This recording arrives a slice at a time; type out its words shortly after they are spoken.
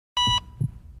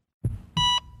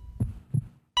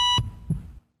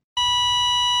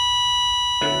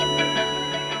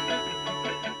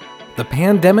The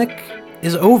pandemic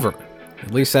is over.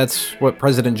 At least that's what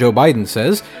President Joe Biden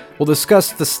says. We'll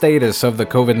discuss the status of the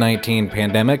COVID-19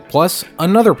 pandemic, plus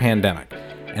another pandemic,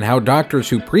 and how doctors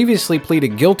who previously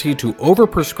pleaded guilty to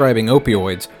overprescribing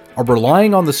opioids are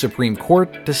relying on the Supreme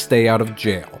Court to stay out of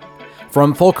jail.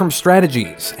 From Fulcrum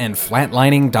Strategies and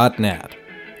Flatlining.net,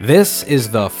 this is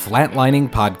the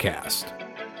Flatlining Podcast.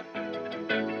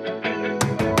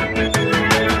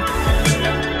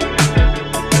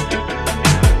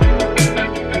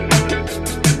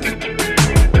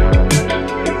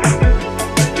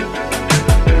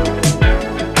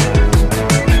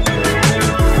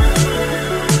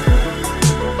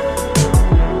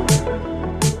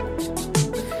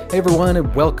 Hey everyone,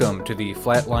 and welcome to the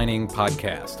Flatlining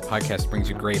Podcast. The podcast brings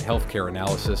you great healthcare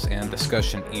analysis and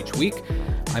discussion each week.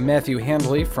 I'm Matthew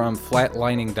Handley from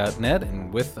Flatlining.net,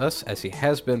 and with us, as he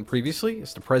has been previously,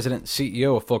 is the President and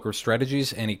CEO of Fulcrum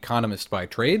Strategies and economist by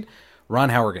trade, Ron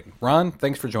Hauergen. Ron,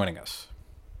 thanks for joining us.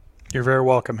 You're very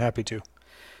welcome. Happy to.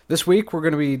 This week, we're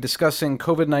going to be discussing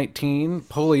COVID-19,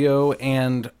 polio,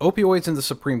 and opioids in the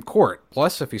Supreme Court.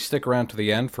 Plus, if you stick around to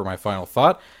the end for my final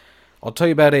thought, I'll tell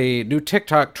you about a new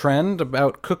TikTok trend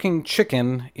about cooking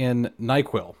chicken in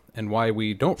NyQuil and why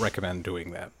we don't recommend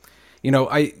doing that. You know,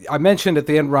 I mentioned at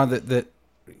the end, Ron, that the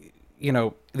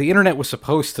internet was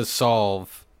supposed to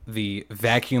solve the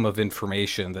vacuum of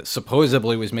information that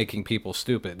supposedly was making people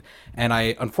stupid. And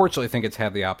I unfortunately think it's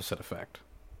had the opposite effect.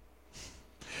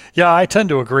 Yeah, I tend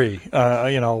to agree.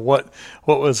 What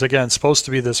was, again, supposed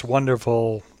to be this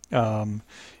wonderful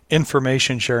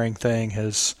information sharing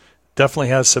thing definitely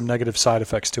has some negative side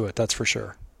effects to it, that's for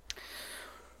sure.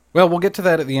 Well, we'll get to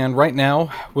that at the end. Right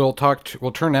now, we'll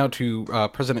turn now to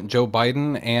President Joe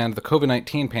Biden and the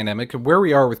COVID-19 pandemic and where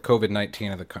we are with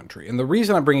COVID-19 in the country. And the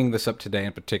reason I'm bringing this up today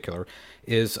in particular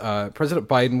is President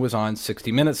Biden was on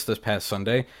 60 Minutes this past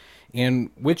Sunday,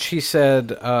 in which he said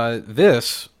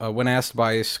this when asked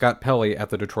by Scott Pelley at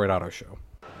the Detroit Auto Show.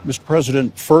 Mr.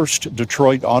 President, first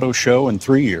Detroit Auto Show in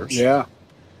 3 years. Yeah.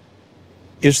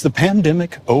 Is the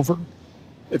pandemic over?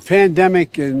 The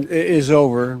pandemic is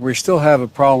over. We still have a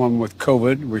problem with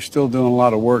COVID. We're still doing a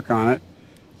lot of work on it.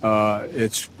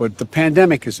 But the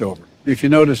pandemic is over. If you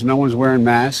notice, no one's wearing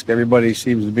masks. Everybody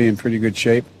seems to be in pretty good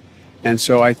shape. And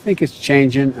so I think it's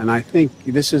changing, and I think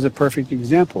this is a perfect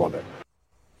example of it.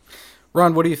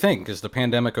 Ron, what do you think? Is the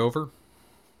pandemic over?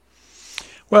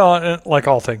 Well, like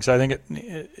all things, I think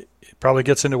it probably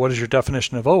gets into what is your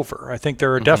definition of over. I think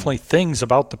there are definitely things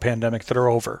about the pandemic that are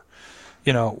over.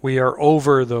 You know, we are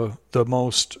over the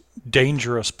most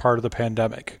dangerous part of the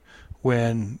pandemic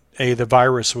when the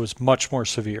virus was much more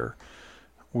severe.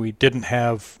 We didn't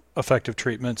have effective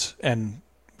treatments and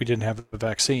we didn't have a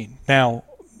vaccine. Now,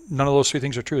 none of those three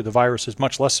things are true. The virus is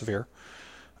much less severe.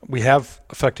 We have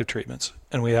effective treatments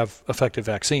and we have effective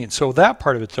vaccines. So that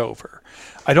part of it's over.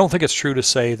 I don't think it's true to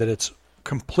say that it's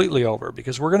completely over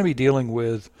because we're going to be dealing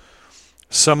with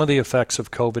some of the effects of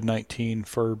COVID-19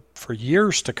 for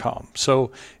years to come.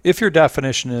 So if your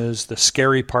definition is the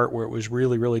scary part where it was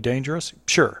really, really dangerous,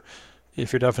 sure.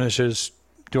 If your definition is,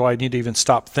 do I need to even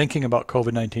stop thinking about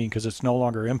COVID-19 because it's no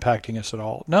longer impacting us at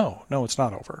all? No, it's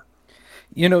not over.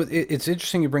 You know, it's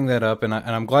interesting you bring that up, and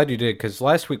I'm glad you did, because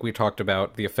last week we talked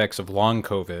about the effects of long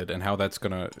COVID and how that's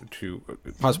going to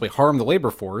possibly harm the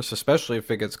labor force, especially if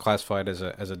it gets classified as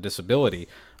a disability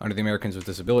under the Americans with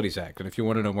Disabilities Act. And if you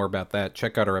want to know more about that,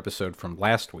 check out our episode from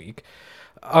last week.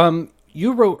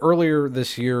 You wrote earlier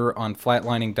this year on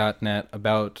Flatlining.net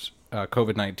about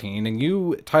COVID-19, and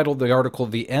you titled the article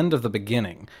 "The End of the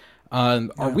Beginning."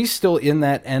 Are we still in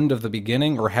that end of the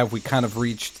beginning, or have we kind of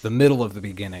reached the middle of the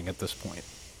beginning at this point?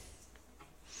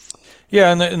 Yeah,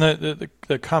 and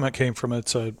the comment came from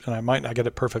and I might not get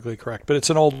it perfectly correct, but it's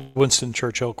an old Winston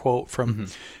Churchill quote from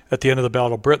at the end of the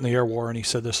Battle of Britain, the Air War, and he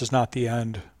said, "This is not the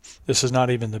end. This is not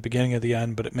even the beginning of the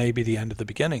end, but it may be the end of the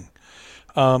beginning."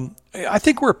 I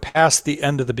think we're past the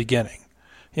end of the beginning.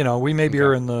 You know, we maybe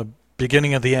are in the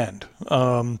beginning of the end,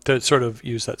 to sort of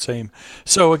use that same.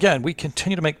 So again, we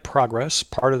continue to make progress.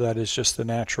 Part of that is just the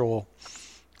natural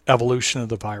evolution of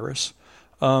the virus,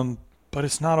 but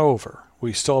it's not over.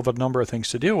 We still have a number of things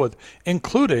to deal with,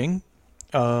 including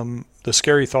the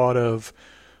scary thought of,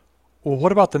 well,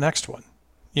 what about the next one?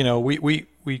 You know, we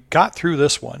got through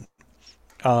this one,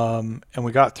 and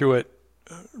we got through it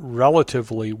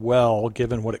relatively well,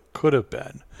 given what it could have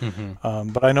been.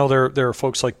 But I know there are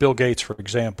folks like Bill Gates, for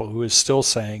example, who is still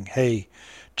saying, hey,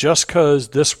 just because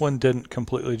this one didn't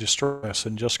completely destroy us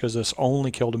and just because this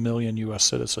only killed 1 million U.S.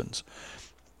 citizens,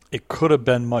 it could have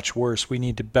been much worse. We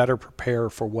need to better prepare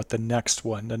for what the next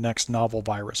one, the next novel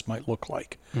virus might look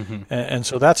like. And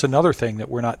so that's another thing that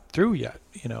we're not through yet,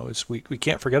 is we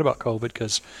can't forget about COVID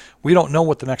because we don't know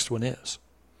what the next one is.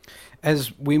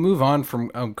 As we move on from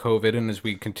COVID and as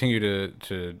we continue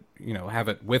to have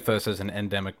it with us as an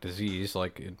endemic disease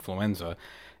like influenza,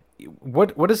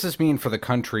 what does this mean for the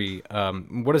country?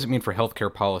 What does it mean for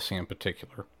healthcare policy in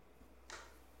particular?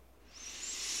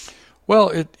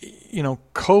 Well,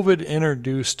 COVID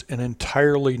introduced an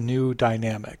entirely new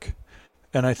dynamic.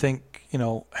 And I think,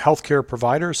 healthcare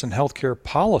providers and healthcare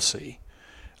policy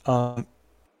have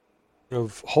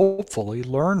hopefully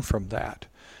learned from that.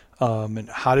 And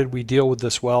how did we deal with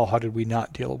this well? How did we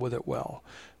not deal with it well?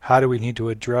 How do we need to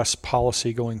address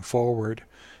policy going forward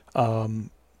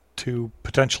to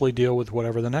potentially deal with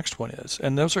whatever the next one is?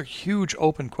 And those are huge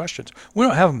open questions. We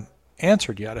don't have them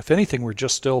answered yet. If anything, we're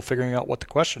just still figuring out what the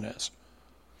question is.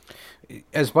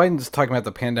 As Biden's talking about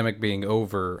the pandemic being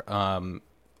over,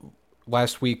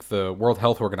 last week the World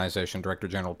Health Organization Director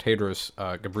General Tedros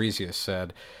Ghebreyesus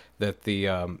said that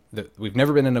that we've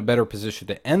never been in a better position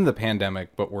to end the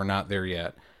pandemic, but we're not there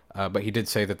yet. But he did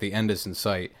say that the end is in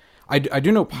sight. I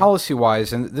do know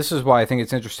policy-wise, and this is why I think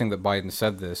it's interesting that Biden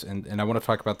said this, and I want to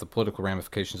talk about the political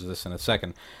ramifications of this in a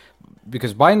second,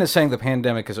 because Biden is saying the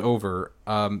pandemic is over.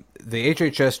 The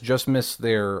HHS just missed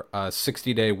their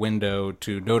 60-day window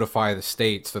to notify the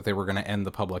states that they were going to end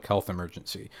the public health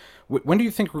emergency. When do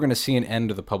you think we're going to see an end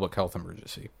to the public health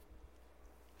emergency?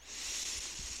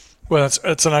 Well,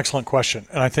 that's an excellent question,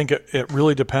 and I think it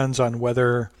really depends on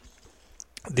whether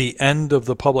the end of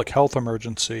the public health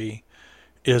emergency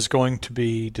is going to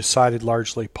be decided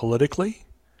largely politically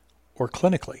or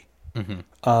clinically.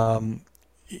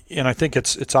 And I think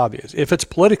it's obvious. If it's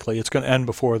politically, it's going to end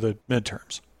before the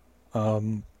midterms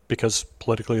because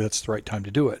politically that's the right time to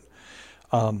do it.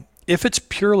 If it's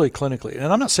purely clinically,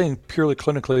 and I'm not saying purely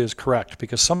clinically is correct,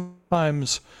 because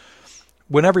sometimes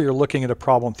whenever you're looking at a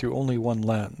problem through only one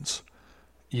lens,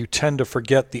 you tend to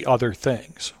forget the other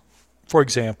things. For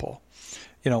example,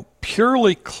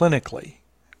 purely clinically,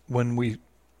 when we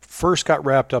first got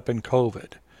wrapped up in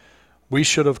COVID, we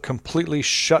should have completely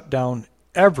shut down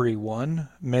everyone,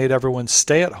 made everyone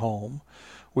stay at home.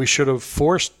 We should have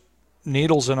forced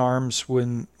needles in arms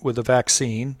with the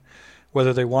vaccine,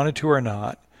 whether they wanted to or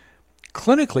not.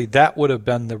 Clinically, that would have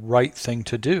been the right thing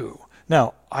to do.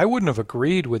 Now, I wouldn't have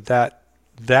agreed with that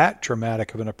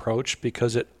dramatic of an approach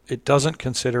because it doesn't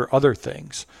consider other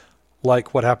things,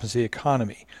 like what happens to the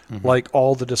economy, like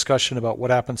all the discussion about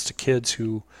what happens to kids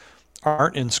who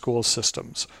aren't in school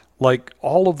systems, like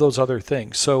all of those other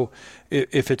things. So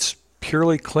if it's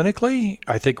purely clinically,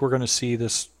 I think we're going to see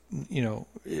this,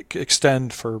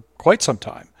 extend for quite some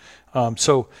time.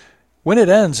 So when it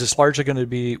ends, it's largely going to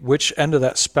be which end of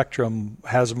that spectrum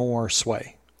has more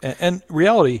sway. And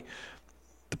reality,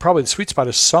 probably the sweet spot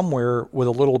is somewhere with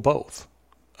a little of both.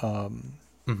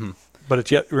 But it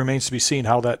yet remains to be seen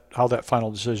how that final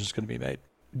decision is going to be made.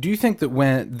 Do you think that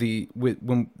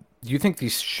do you think the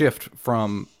shift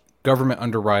from government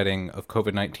underwriting of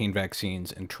COVID-19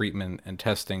 vaccines and treatment and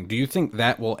testing, do you think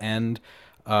that will end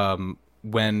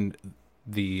when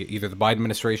either the Biden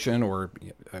administration or,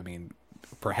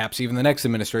 perhaps even the next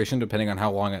administration, depending on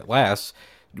how long it lasts,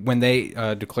 when they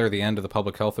declare the end of the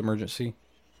public health emergency?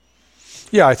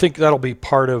 Yeah, I think that'll be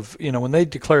part of, when they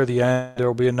declare the end, there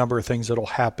will be a number of things that'll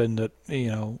happen that,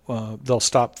 they'll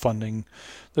stop funding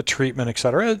the treatment, et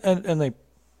cetera, and they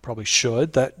probably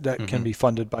should. That can be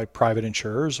funded by private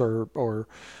insurers or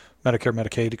Medicare,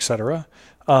 Medicaid, et cetera,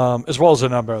 as well as a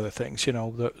number of other things.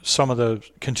 Some of the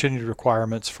continued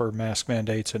requirements for mask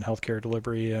mandates and healthcare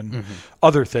delivery and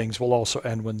other things will also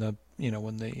end when the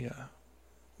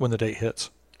date hits.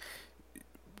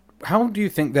 How do you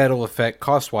think that'll affect,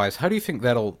 cost-wise, how do you think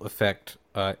that'll affect,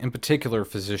 in particular,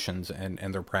 physicians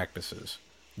and their practices?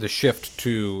 The shift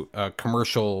to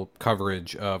commercial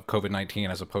coverage of COVID-19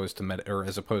 as opposed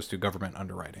to government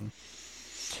underwriting?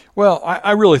 Well,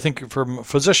 I really think from a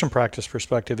physician practice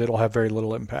perspective, it'll have very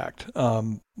little impact.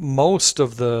 Most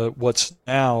of what's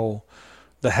now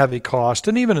the heavy cost,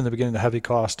 and even in the beginning, the heavy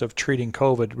cost of treating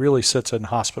COVID really sits in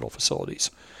hospital facilities.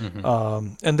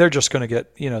 And they're just going to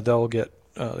get, they'll get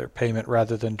their payment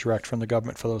rather than direct from the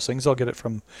government for those things. They'll get it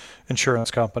from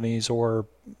insurance companies or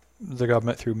the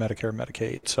government through Medicare and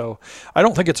Medicaid. So I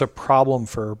don't think it's a problem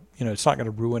for, it's not going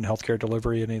to ruin healthcare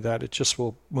delivery, any of that. It just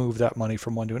will move that money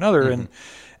from one to another.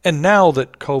 And now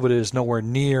that COVID is nowhere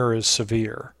near as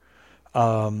severe,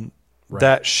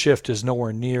 that shift is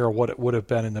nowhere near what it would have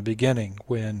been in the beginning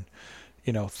when,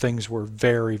 things were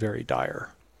very, very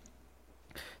dire.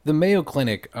 The Mayo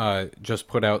Clinic just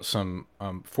put out some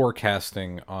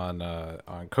forecasting on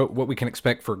what we can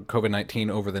expect for COVID-19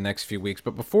 over the next few weeks.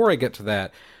 But before I get to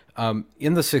that,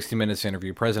 in the 60 Minutes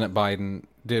interview, President Biden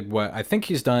did what I think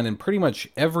he's done in pretty much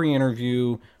every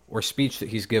interview or speech that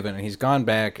he's given, and he's gone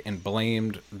back and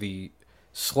blamed the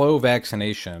slow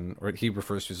vaccination, or what he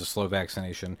refers to as a slow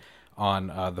vaccination, on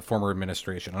the former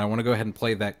administration. And I want to go ahead and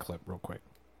play that clip real quick.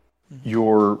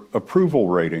 Your approval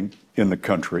rating in the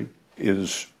country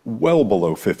is well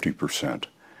below 50%.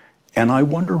 And I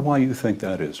wonder why you think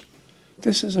that is.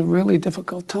 This is a really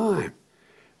difficult time.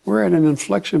 We're at an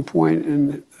inflection point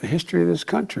in the history of this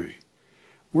country.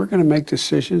 We're going to make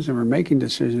decisions, and we're making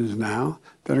decisions now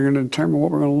that are going to determine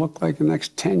what we're going to look like the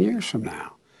next 10 years from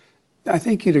now. I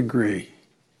think you'd agree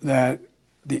that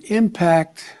the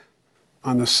impact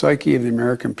on the psyche of the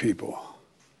American people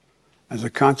as a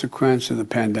consequence of the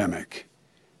pandemic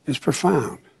is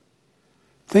profound.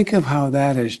 Think of how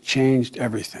that has changed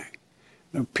everything.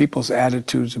 People's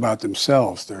attitudes about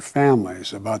themselves, their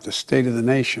families, about the state of the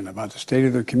nation, about the state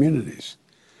of their communities.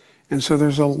 And so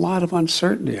there's a lot of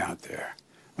uncertainty out there,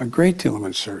 a great deal of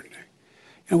uncertainty.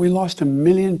 And we lost 1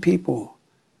 million people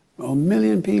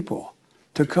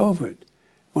to COVID.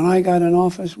 When I got in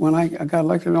office, when I got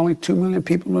elected, only 2 million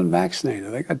people had been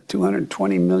vaccinated. I got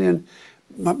 220 million.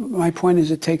 My point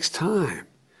is, it takes time.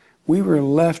 We were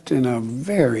left in a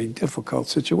very difficult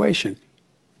situation.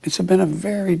 It's been a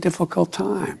very difficult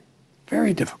time,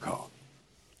 very difficult.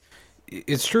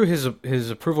 It's true his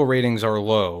approval ratings are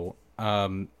low,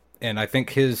 and I think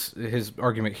his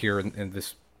argument here in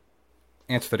this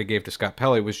answer that he gave to Scott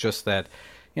Pelley was just that,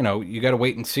 you got to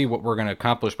wait and see what we're going to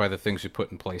accomplish by the things we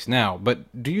put in place now.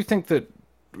 But do you think that,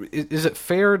 is it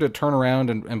fair to turn around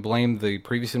and blame the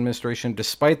previous administration,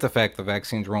 despite the fact the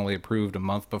vaccines were only approved a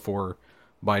month before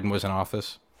Biden was in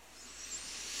office?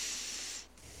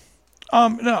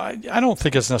 No, I don't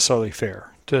think it's necessarily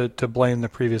fair to blame the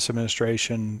previous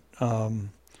administration, to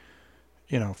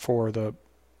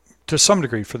some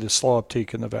degree, for the slow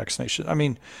uptake in the vaccination. I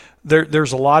mean,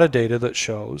 there's a lot of data that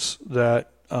shows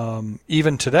that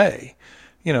even today,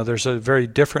 there's a very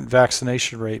different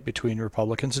vaccination rate between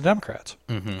Republicans and Democrats.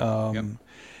 Mm-hmm.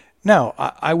 Now,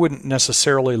 I wouldn't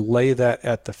necessarily lay that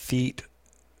at the feet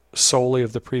solely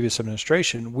of the previous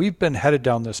administration. We've been headed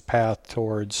down this path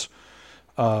towards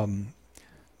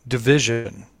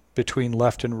division between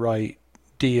left and right,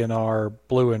 DNR,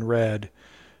 blue and red,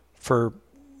 for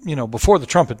before the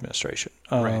Trump administration.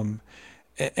 Right.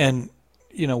 And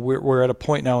we're at a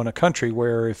point now in a country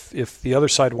where if the other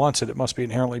side wants it, it must be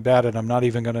inherently bad, and I'm not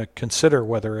even going to consider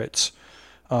whether it's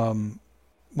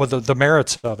whether the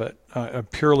merits of it. I'm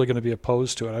purely going to be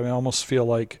opposed to it. I almost feel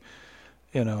like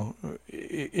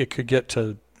it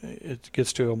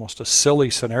gets to almost a silly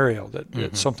scenario that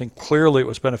it's something clearly it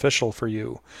was beneficial for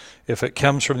you. If it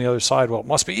comes from the other side, well, it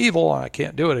must be evil and I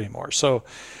can't do it anymore. So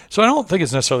I don't think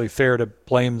it's necessarily fair to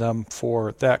blame them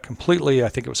for that completely. I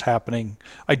think it was happening.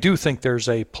 I do think there's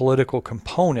a political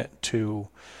component to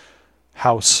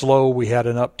how slow we had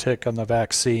an uptick on the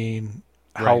vaccine,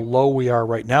 how low we are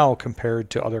right now compared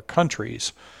to other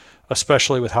countries,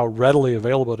 especially with how readily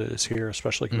available it is here,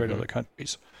 especially compared to other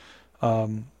countries.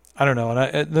 I don't know,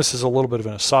 and this is a little bit of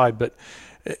an aside, but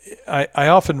I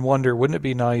often wonder, wouldn't it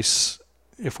be nice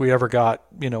if we ever got,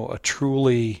 a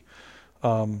truly,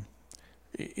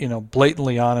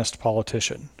 blatantly honest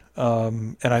politician?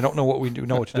 And I don't know what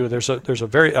to do. There's a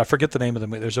very, I forget the name of the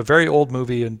movie. There's a very old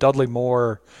movie, and Dudley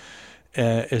Moore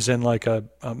is in like a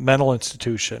mental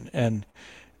institution,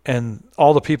 and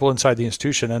all the people inside the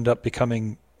institution end up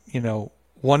becoming,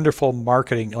 wonderful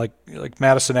marketing, like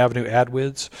Madison Avenue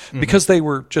AdWids, because they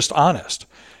were just honest.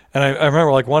 And I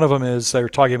remember, like, one of them is they were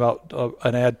talking about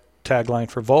an ad tagline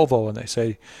for Volvo, and they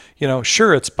say,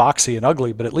 sure, it's boxy and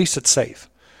ugly, but at least it's safe.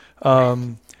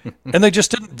 And they just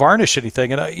didn't varnish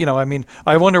anything. And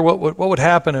I wonder what would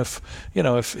happen if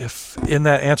in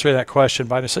that answer to that question,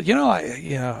 Biden said,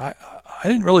 I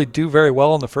didn't really do very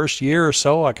well in the first year or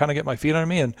so. I kind of get my feet under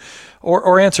me,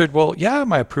 or answered, well, yeah,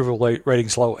 my approval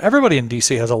rating's low. Everybody in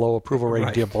D.C. has a low approval rating.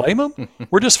 Right. Do you blame them?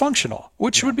 We're dysfunctional,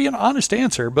 which would be an honest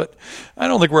answer, but I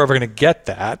don't think we're ever going to get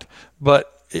that.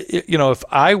 But if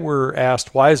I were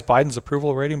asked, why is Biden's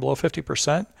approval rating below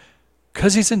 50%?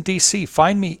 Because he's in D.C.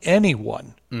 Find me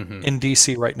anyone in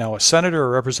D.C. right now, a senator, a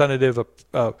representative,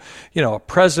 a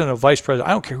president, a vice president.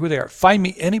 I don't care who they are. Find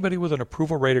me anybody with an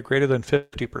approval rate of greater than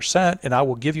 50%, and I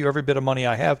will give you every bit of money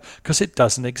I have, because it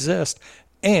doesn't exist.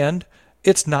 And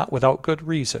it's not without good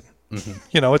reason.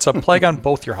 It's a plague on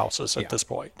both your houses at this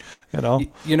point.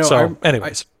 So,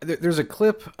 anyways, there's a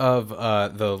clip of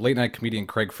the late night comedian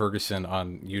Craig Ferguson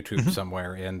on YouTube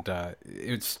somewhere, and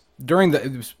it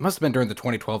must have been during the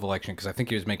 2012 election, because I think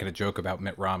he was making a joke about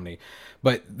Mitt Romney.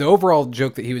 But the overall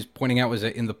joke that he was pointing out was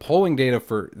that in the polling data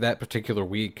for that particular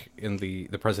week in the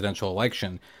presidential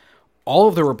election, all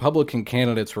of the Republican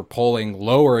candidates were polling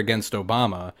lower against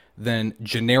Obama than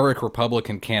generic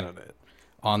Republican candidate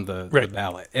on the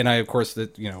ballot. And of course,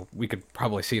 we could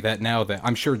probably see that now, that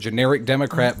I'm sure generic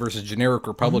Democrat versus generic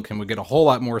Republican would get a whole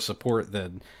lot more support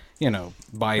than,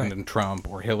 Biden and Trump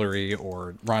or Hillary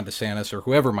or Ron DeSantis or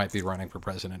whoever might be running for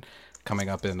president coming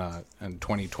up in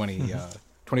 2020,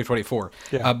 2024.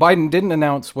 Yeah. Biden didn't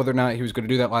announce whether or not he was going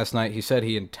to do that last night. He said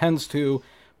he intends to,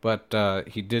 but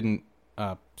he didn't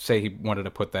say he wanted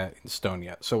to put that in stone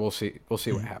yet. So we'll see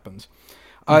what happens.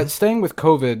 Staying with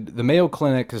COVID, the Mayo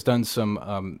Clinic has done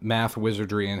some math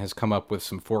wizardry and has come up with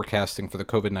some forecasting for the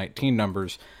COVID-19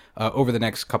 numbers over the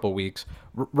next couple weeks.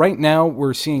 Right now,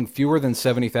 we're seeing fewer than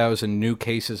 70,000 new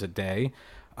cases a day.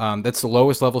 That's the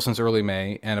lowest level since early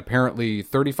May, and apparently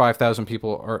 35,000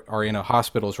 people are in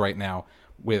hospitals right now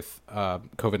with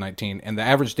COVID-19, and the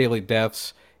average daily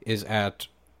deaths was at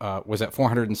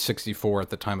 464 at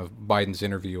the time of Biden's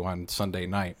interview on Sunday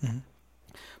night.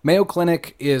 Mayo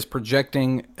Clinic is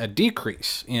projecting a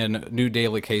decrease in new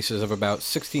daily cases of about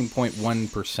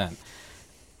 16.1%.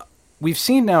 We've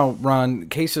seen now, Ron,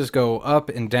 cases go up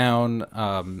and down,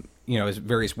 as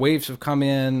various waves have come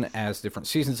in, as different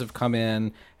seasons have come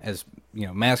in, as,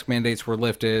 mask mandates were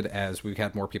lifted, as we've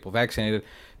had more people vaccinated.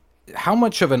 How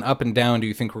much of an up and down do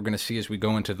you think we're going to see as we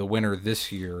go into the winter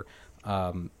this year?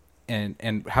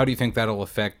 And how do you think that'll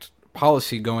affect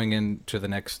policy going into the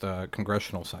next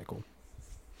congressional cycle?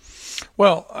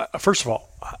 Well, first of all,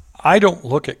 I don't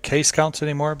look at case counts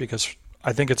anymore because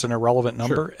I think it's an irrelevant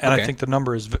number, and I think the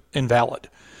number is invalid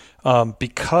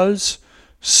because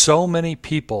so many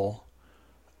people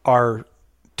are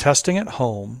testing at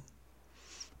home,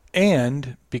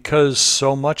 and because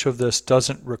so much of this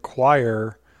doesn't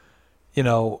require,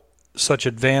 such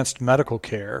advanced medical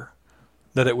care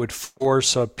that it would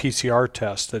force a PCR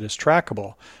test that is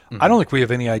trackable. I don't think we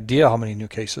have any idea how many new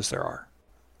cases there are.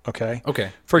 Okay.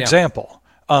 For example,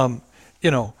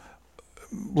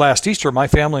 last Easter, my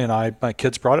family and my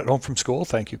kids brought it home from school.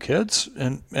 Thank you, kids.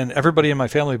 And everybody in my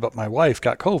family but my wife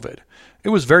got COVID. It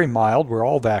was very mild. We're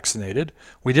all vaccinated.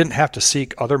 We didn't have to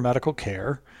seek other medical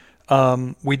care.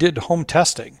 We did home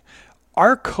testing.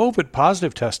 Our COVID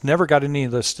positive test never got any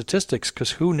of the statistics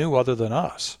because who knew other than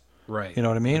us? Right. You know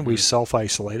what I mean? We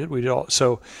self-isolated. We did all.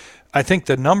 So I think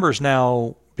the numbers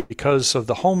now, because of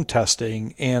the home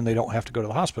testing and they don't have to go to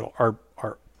the hospital, are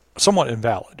somewhat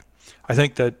invalid. I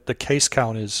think that the case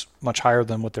count is much higher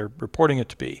than what they're reporting it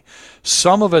to be.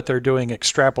 Some of it they're doing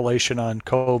extrapolation on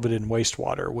COVID and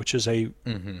wastewater, which is a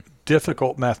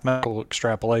difficult mathematical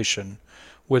extrapolation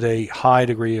with a high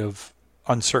degree of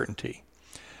uncertainty.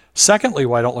 Secondly,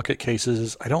 why I don't look at cases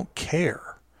is I don't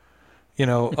care.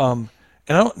 And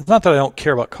not that I don't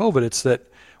care about COVID, it's that,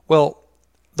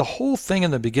 the whole thing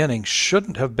in the beginning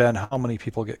shouldn't have been how many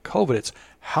people get COVID. It's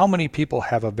how many people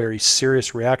have a very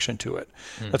serious reaction to it.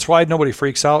 That's why nobody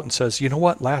freaks out and says, you know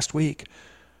what, last week,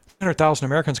 300,000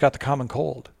 Americans got the common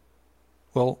cold.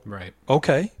 Well,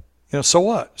 okay. So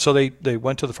what? So they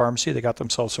went to the pharmacy, they got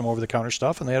themselves some over-the-counter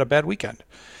stuff, and they had a bad weekend.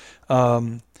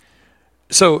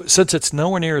 So since it's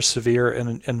nowhere near as severe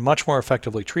and much more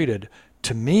effectively treated,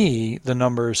 to me, the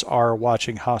numbers are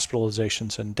watching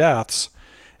hospitalizations and deaths,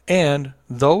 and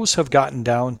those have gotten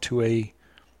down to a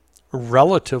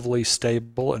relatively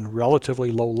stable and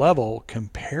relatively low level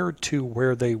compared to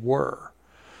where they were.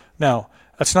 Now,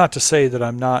 that's not to say that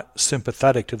I'm not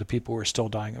sympathetic to the people who are still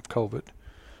dying of COVID,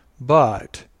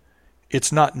 but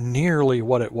it's not nearly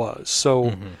what it was.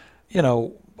 So,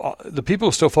 the people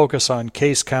who still focus on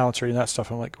case counts or any of that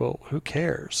stuff, I'm like, well, who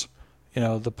cares?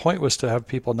 The point was to have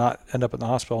people not end up in the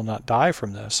hospital and not die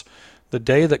from this. The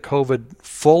day that COVID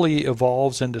fully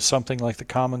evolves into something like the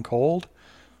common cold,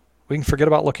 we can forget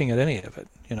about looking at any of it,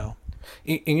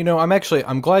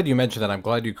 I'm glad you mentioned that. I'm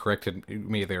glad you corrected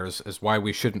me there as why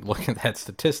we shouldn't look at that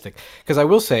statistic. Because I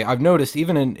will say, I've noticed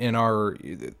even in our,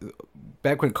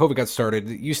 back when COVID got started,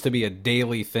 it used to be a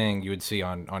daily thing you would see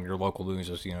on your local news,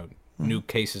 as, new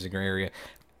cases in your area.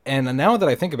 And now that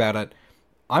I think about it,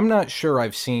 I'm not sure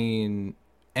I've seen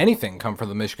anything come from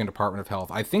the Michigan Department of Health.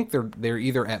 I think they're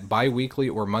either at biweekly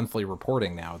or monthly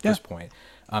reporting now at this point.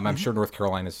 I'm sure North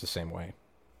Carolina is the same way.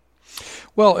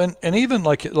 Well, and even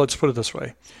let's put it this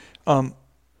way.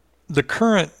 The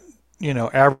current,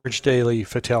 average daily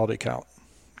fatality count,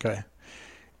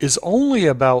 is only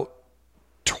about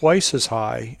twice as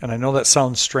high, and I know that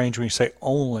sounds strange when you say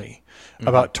only,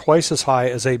 about twice as high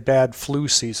as a bad flu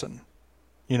season.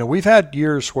 We've had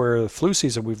years where the flu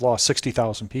season we've lost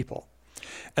 60,000 people,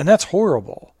 and that's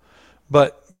horrible.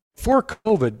 But for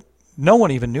COVID, no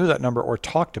one even knew that number or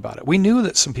talked about it. We knew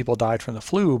that some people died from the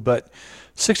flu, but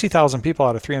 60,000 people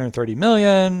out of 330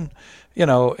 million,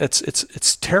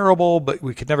 it's terrible, but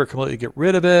we could never completely get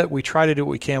rid of it. We try to do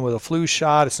what we can with a flu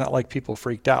shot. It's not like people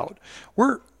freaked out.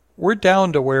 We're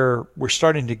down to where we're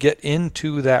starting to get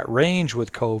into that range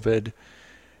with COVID.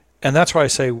 And that's why I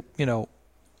say,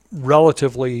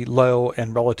 relatively low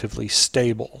and relatively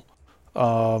stable,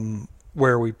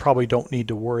 where we probably don't need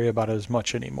to worry about it as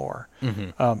much anymore.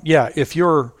 If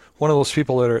you're one of those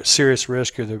people that are at serious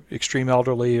risk, you're the extreme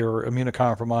elderly or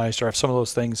immunocompromised or have some of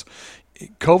those things,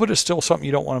 COVID is still something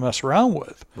you don't want to mess around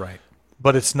with. Right.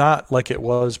 But it's not like it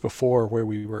was before where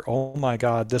we were, oh my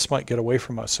God, this might get away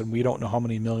from us and we don't know how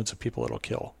many millions of people it'll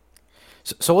kill.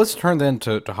 So let's turn then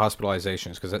to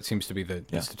hospitalizations, because that seems to be the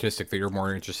statistic that you're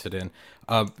more interested in.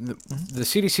 The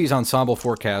CDC's ensemble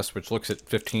forecast, which looks at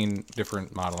 15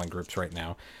 different modeling groups right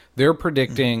now, they're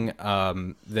predicting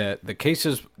that the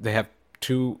cases, they have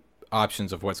two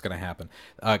options of what's going to happen.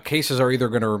 Cases are either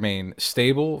going to remain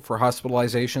stable for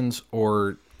hospitalizations,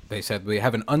 or they said we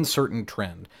have an uncertain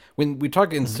trend. When we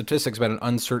talk in statistics about an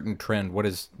uncertain trend, what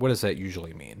does that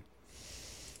usually mean?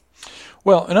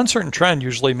 Well, an uncertain trend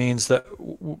usually means that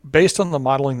based on the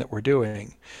modeling that we're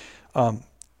doing,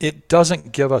 it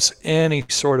doesn't give us any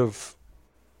sort of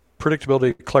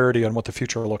predictability, clarity on what the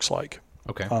future looks like.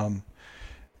 Okay.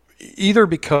 Either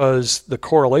because the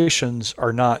correlations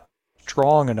are not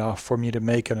strong enough for me to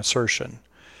make an assertion,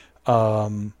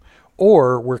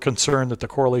 or we're concerned that the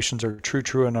correlations are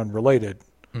true, and unrelated,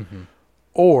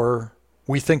 or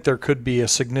we think there could be a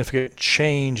significant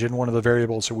change in one of the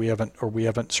variables that we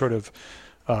haven't sort of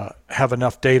have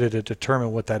enough data to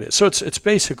determine what that is. So it's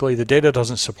basically the data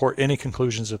doesn't support any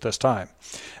conclusions at this time.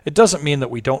 It doesn't mean that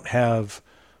we don't have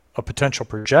a potential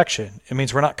projection. It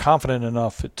means we're not confident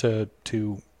enough to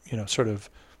sort of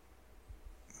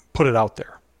put it out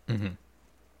there.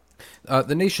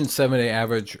 The nation's 7-day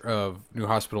average of new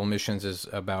hospital admissions is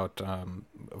about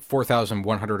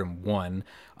 4,101.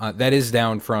 That is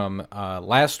down from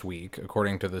last week,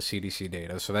 according to the CDC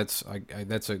data. So that's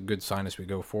a good sign as we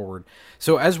go forward.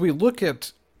 So as we look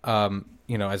at,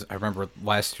 as I remember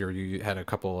last year, you had a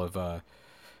couple of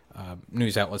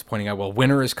news outlets pointing out, well,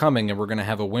 winter is coming and we're going to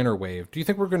have a winter wave. Do you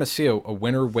think we're going to see a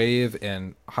winter wave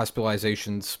and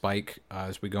hospitalization spike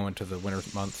as we go into the winter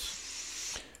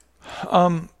months?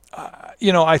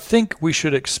 I think we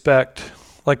should expect,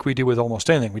 like we do with almost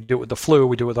anything, we do it with the flu,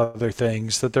 we do it with other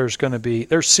things, that there's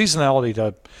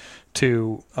seasonality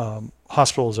to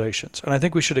hospitalizations. And I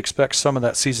think we should expect some of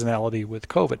that seasonality with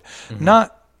COVID.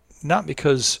 Not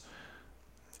because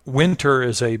winter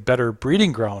is a better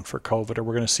breeding ground for COVID or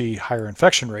we're going to see higher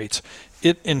infection rates.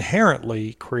 It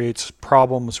inherently creates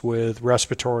problems with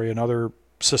respiratory and other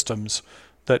systems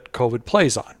that COVID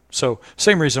plays on. So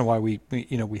same reason why we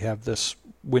have this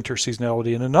winter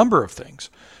seasonality in a number of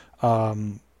things,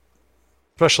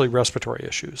 especially respiratory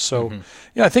issues. So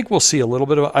I think we'll see a little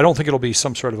bit of, I don't think it'll be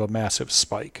some sort of a massive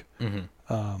spike.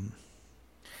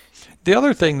 The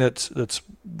other thing that's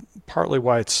partly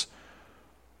why it's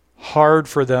hard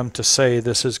for them to say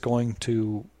this is going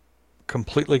to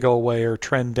completely go away or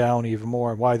trend down even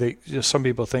more, and why some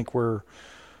people think we're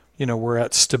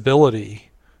at stability,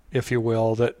 if you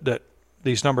will, that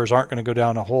these numbers aren't going to go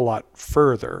down a whole lot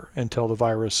further until the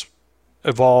virus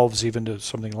evolves even to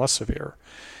something less severe,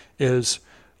 is,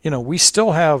 we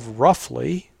still have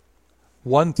roughly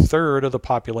 1/3 of the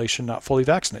population not fully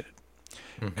vaccinated.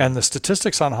 And the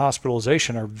statistics on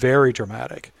hospitalization are very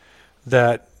dramatic,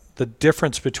 that the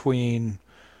difference between,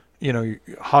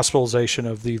 hospitalization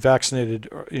of the vaccinated,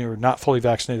 or not fully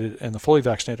vaccinated, and the fully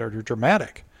vaccinated are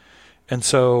dramatic. And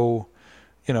so,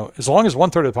 as long as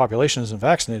 1/3 of the population isn't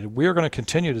vaccinated, we are going to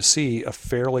continue to see a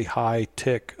fairly high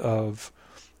tick of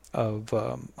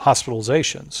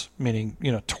hospitalizations, meaning,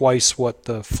 twice what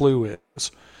the flu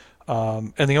is.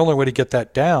 And the only way to get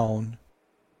that down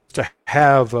is to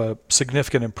have a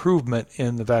significant improvement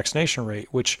in the vaccination rate,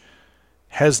 which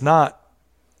has not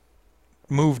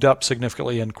moved up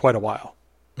significantly in quite a while.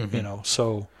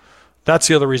 So that's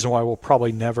the other reason why we'll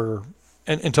probably never,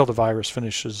 until the virus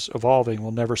finishes evolving,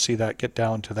 we'll never see that get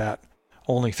down to that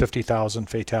only 50,000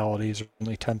 fatalities or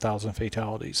only 10,000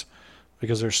 fatalities,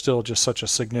 because there's still just such a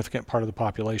significant part of the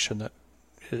population that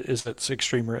is at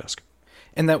extreme risk.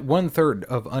 And that 1/3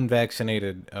 of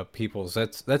unvaccinated peoples,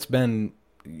 that's been,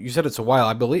 you said it's a while,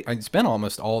 I believe it's been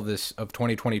almost all of this of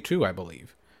 2022, I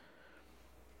believe.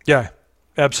 Yeah.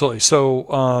 Absolutely.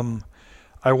 So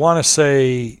I want to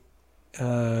say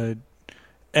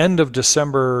end of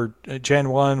December, Jan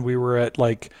 1, we were at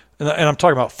like, and I'm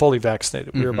talking about fully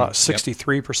vaccinated. We were about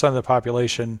 63% of the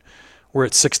population. We're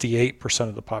at 68%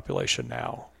 of the population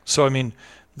now. So I mean,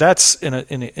 that's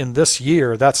in this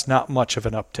year, that's not much of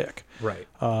an uptick. Right.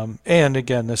 And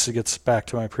again, this gets back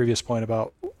to my previous point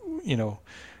about,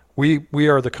 we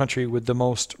are the country with the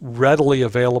most readily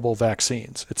available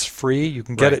vaccines. It's free. You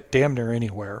can get it damn near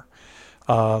anywhere.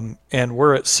 And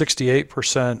we're at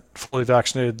 68% fully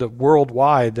vaccinated.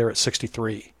 Worldwide, they're at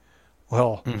 63.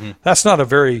 Well, that's not a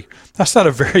very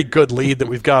good lead that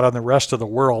we've got on the rest of the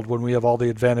world when we have all the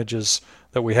advantages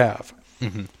that we have.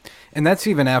 And that's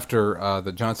even after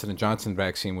the Johnson & Johnson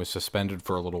vaccine was suspended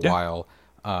for a little while.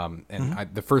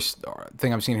 The first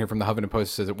thing I'm seeing here from the Huffington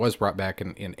Post says it was brought back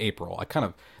in April.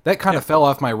 That kind of fell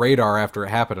off my radar after it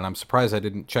happened, and I'm surprised I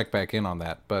didn't check back in on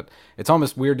that. But it's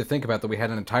almost weird to think about that we had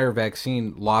an entire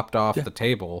vaccine lopped off the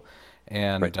table,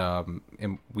 and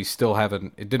we still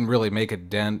haven't. It didn't really make a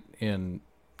dent in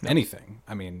anything.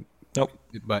 I mean,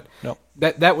 But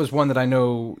that was one that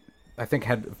I think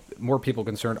had more people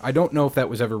concerned. I don't know if that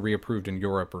was ever reapproved in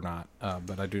Europe or not,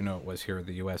 but I do know it was here in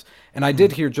the U.S. And I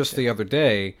did hear just the other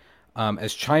day,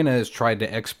 as China has tried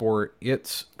to export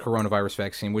its coronavirus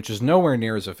vaccine, which is nowhere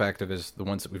near as effective as the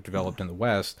ones that we've developed in the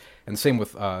West, and same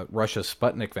with Russia's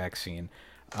Sputnik vaccine.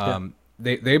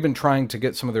 They've been trying to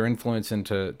get some of their influence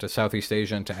into Southeast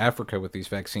Asia and to Africa with these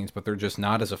vaccines, but they're just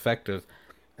not as effective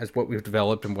as what we've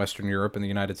developed in Western Europe and the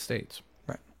United States.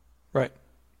 Right.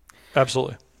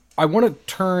 Absolutely. I want to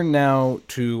turn now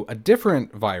to a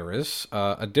different virus,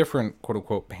 a different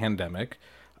quote-unquote pandemic,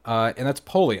 and that's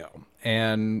polio.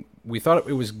 And we thought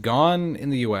it was gone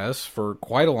in the U.S. for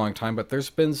quite a long time, but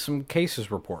there's been some cases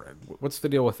reported. What's the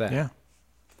deal with that? Yeah.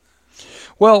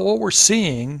 Well, what we're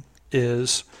seeing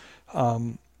is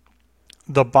the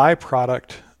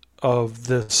byproduct of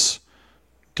this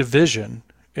division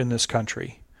in this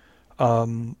country,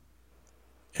 and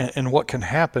what can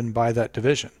happen by that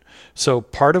division. So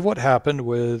part of what happened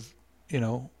with,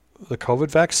 the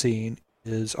COVID vaccine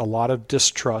is a lot of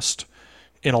distrust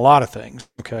in a lot of things,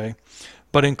 okay,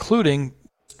 but including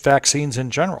vaccines in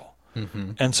general.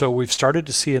 And so we've started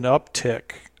to see an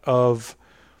uptick of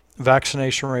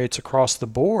vaccination rates across the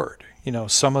board.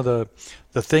 Some of the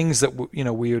things that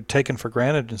we had taken for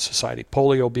granted in society,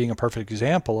 polio being a perfect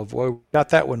example of, well, we got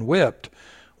that one whipped.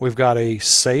 We've got a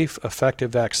safe,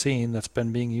 effective vaccine that's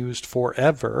been being used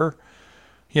forever,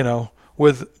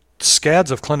 with scads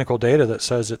of clinical data that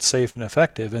says it's safe and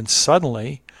effective. And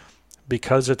suddenly,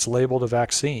 because it's labeled a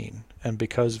vaccine and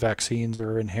because vaccines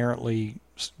are inherently,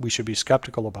 we should be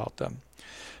skeptical about them,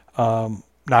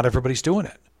 not everybody's doing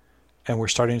it. And we're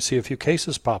starting to see a few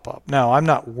cases pop up. Now, I'm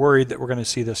not worried that we're going to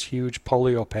see this huge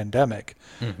polio pandemic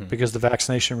because the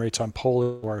vaccination rates on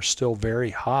polio are still very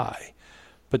high.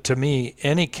 But to me,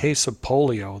 any case of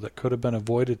polio that could have been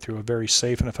avoided through a very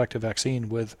safe and effective vaccine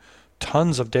with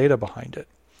tons of data behind it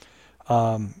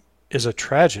is a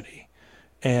tragedy.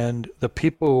 And the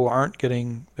people who aren't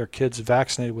getting their kids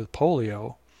vaccinated with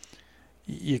polio,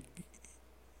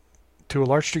 to a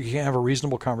large degree, you can't have a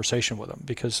reasonable conversation with them,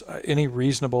 because any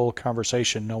reasonable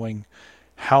conversation, knowing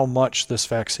how much this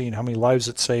vaccine, how many lives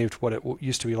it saved, what it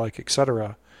used to be like, et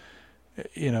cetera,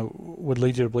 would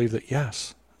lead you to believe that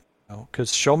yes.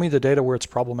 Because show me the data where it's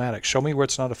problematic. Show me where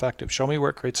it's not effective. Show me where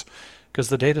it creates, because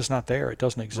the data's not there. It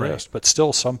doesn't exist. Right. But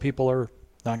still, some people are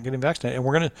not getting vaccinated, and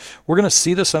we're gonna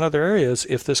see this in other areas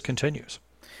if this continues.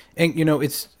 And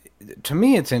to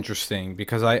me, it's interesting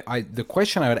because the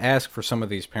question I would ask for some of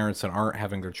these parents that aren't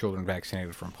having their children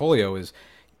vaccinated from polio is,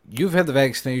 you've had the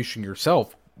vaccination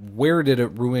yourself. Where did it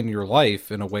ruin your life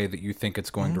in a way that you think it's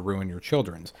going to ruin your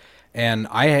children's? And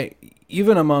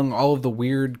even among all of the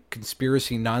weird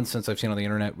conspiracy nonsense I've seen on the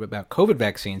internet about COVID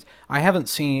vaccines, I haven't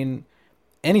seen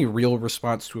any real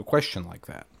response to a question like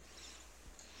that.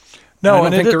 No, I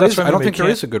don't think there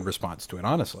is a good response to it,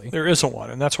 honestly. There isn't one,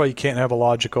 and that's why you can't have a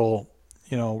logical,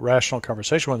 rational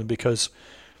conversation with them, because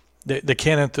they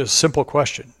can't answer this simple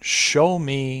question. Show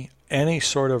me any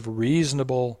sort of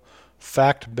reasonable,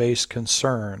 fact-based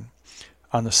concern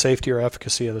on the safety or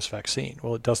efficacy of this vaccine.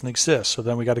 Well, it doesn't exist, so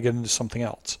then we got to get into something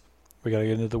else. We got to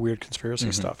get into the weird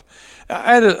conspiracy stuff.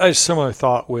 I had a similar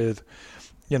thought with,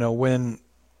 when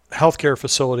healthcare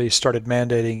facilities started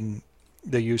mandating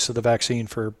the use of the vaccine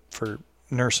for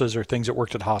nurses or things that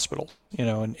worked at hospitals,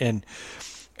 and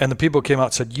the people came out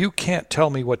and said, you can't tell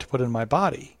me what to put in my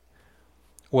body.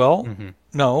 Well,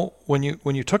 no, when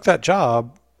you took that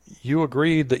job, you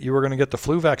agreed that you were going to get the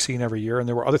flu vaccine every year, and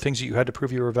there were other things that you had to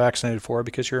prove you were vaccinated for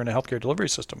because you're in a healthcare delivery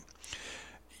system.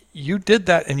 you did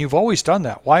that and you've always done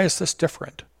that. Why is this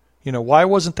different? Why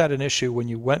wasn't that an issue when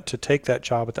you went to take that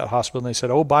job at that hospital and they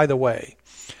said, oh, by the way,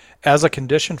 as a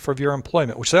condition for your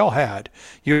employment, which they all had,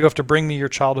 you have to bring me your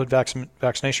childhood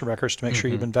vaccination records to make sure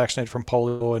you've been vaccinated from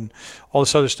polio and all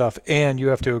this other stuff, and you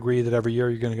have to agree that every year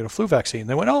you're going to get a flu vaccine.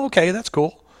 They went, oh, okay, that's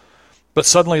cool. But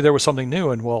suddenly there was something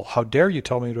new, and, well, how dare you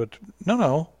tell me to?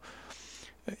 No.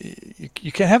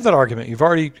 You can't have that argument. You've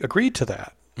already agreed to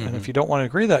that. And if you don't want to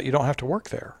agree to that, you don't have to work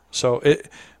there. So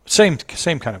same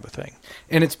kind of a thing.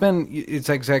 And it's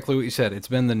exactly what you said. It's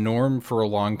been the norm for a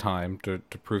long time to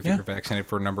prove that you're vaccinated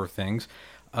for a number of things.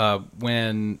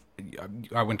 When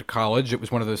I went to college, it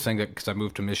was one of those things that, because I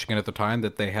moved to Michigan at the time,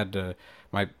 that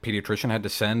my pediatrician had to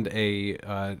send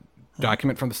a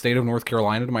document from the state of North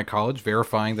Carolina to my college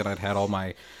verifying that I'd had all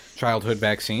my childhood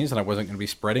vaccines and I wasn't going to be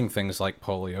spreading things like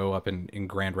polio up in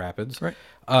Grand Rapids. Right.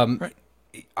 Right.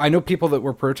 I know people that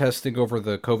were protesting over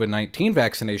the COVID-19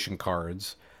 vaccination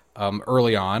cards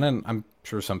early on, and I'm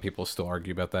sure some people still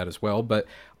argue about that as well, but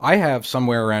I have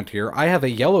somewhere around here, I have a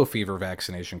yellow fever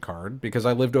vaccination card because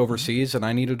I lived overseas and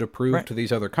I needed to prove to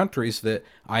these other countries that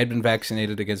I had been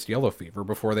vaccinated against yellow fever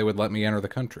before they would let me enter the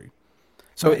country.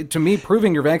 So to me,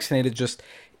 proving you're vaccinated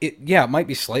it might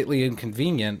be slightly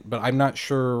inconvenient, but I'm not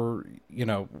sure,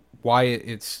 why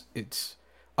it's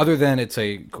other than it's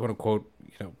a quote unquote,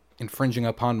 infringing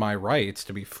upon my rights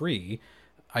to be free.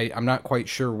 I'm not quite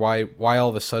sure why all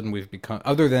of a sudden we've become,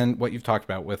 other than what you've talked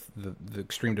about with the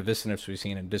extreme divisiveness we've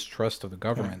seen and distrust of the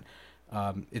government,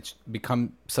 it's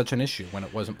become such an issue when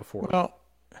it wasn't before. Well,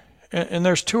 and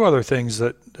there's two other things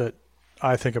that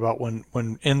I think about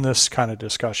when in this kind of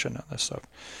discussion on this stuff.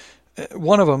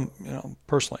 One of them,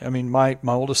 personally, I mean, my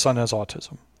oldest son has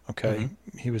autism. Okay,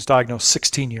 he was diagnosed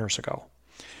 16 years ago,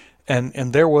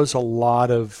 and there was a lot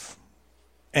of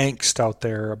angst out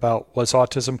there about, was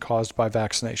autism caused by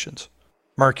vaccinations,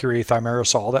 mercury,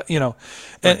 thimerosal, that,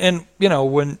 and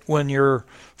when your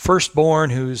firstborn,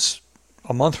 who's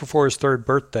a month before his third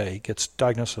birthday, gets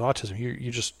diagnosed with autism,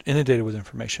 you're just inundated with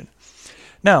information.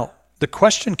 Now, the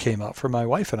question came up for my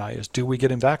wife and I is, do we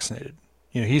get him vaccinated?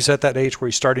 He's at that age where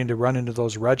he's starting to run into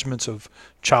those regimens of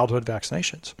childhood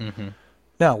vaccinations.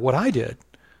 Now, what I did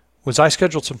was I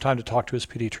scheduled some time to talk to his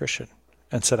pediatrician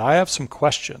and said, I have some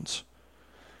questions.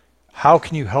 How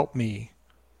can you help me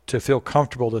to feel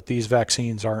comfortable that these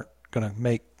vaccines aren't going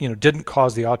to didn't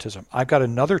cause the autism? I've got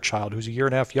another child who's a year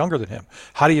and a half younger than him.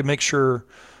 How do you make sure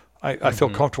I feel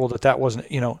comfortable that wasn't,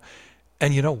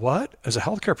 and you know what? As a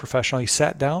healthcare professional, he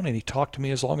sat down and he talked to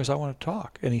me as long as I wanted to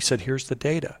talk. And he said, here's the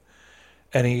data.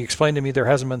 And he explained to me there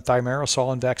hasn't been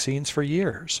thimerosal in vaccines for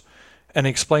years. And he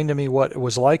explained to me what it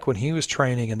was like when he was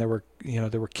training and there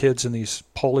were kids in these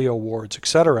polio wards, et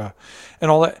cetera,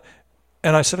 and all that.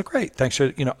 And I said, oh, great, thanks.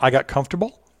 I got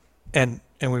comfortable and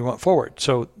we went forward.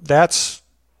 So that's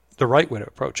the right way to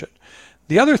approach it.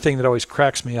 The other thing that always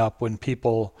cracks me up when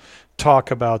people talk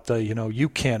about you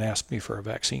can't ask me for a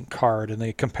vaccine card, and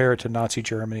they compare it to Nazi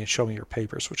Germany and show me your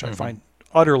papers, which I find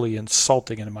utterly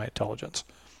insulting in my intelligence.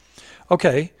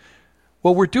 Okay,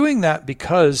 well, we're doing that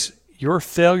because your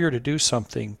failure to do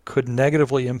something could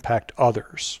negatively impact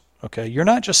others. Okay, you're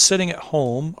not just sitting at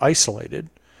home isolated.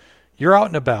 You're out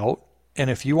and about. And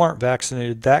if you aren't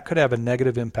vaccinated, that could have a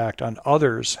negative impact on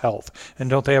others' health. And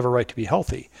don't they have a right to be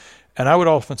healthy? And I would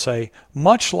often say,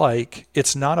 much like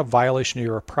it's not a violation of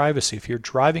your privacy if you're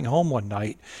driving home one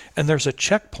night and there's a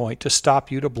checkpoint to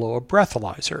stop you to blow a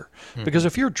breathalyzer. Because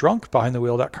if you're drunk behind the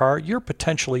wheel of that car, you're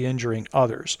potentially injuring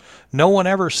others. No one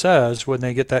ever says when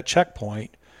they get that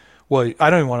checkpoint, well, I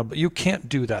don't even want to, but you can't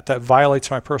do that. That violates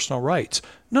my personal rights.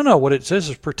 No, what it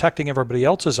is protecting everybody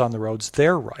else's on the roads,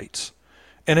 their rights.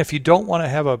 And if you don't want to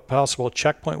have a possible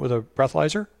checkpoint with a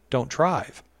breathalyzer, don't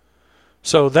drive.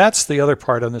 So that's the other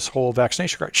part on this whole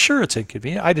vaccination card. Sure, it's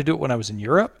inconvenient. I had to do it when I was in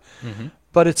Europe,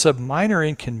 but it's a minor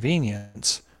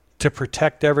inconvenience to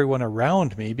protect everyone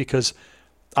around me because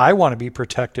I want to be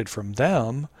protected from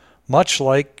them, much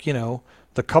like,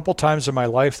 the couple times in my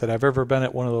life that I've ever been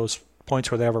at one of those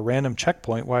points where they have a random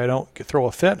checkpoint where I don't throw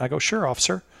a fit and I go, sure,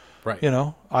 officer. Right.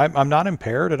 I'm not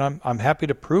impaired and I'm happy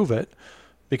to prove it.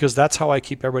 Because that's how I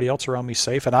keep everybody else around me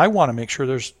safe. And I want to make sure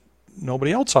there's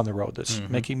nobody else on the road that's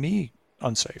making me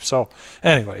unsafe. So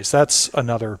anyways, that's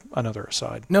another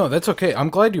aside. No, that's okay. I'm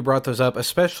glad you brought those up,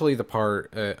 especially the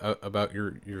part about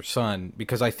your son,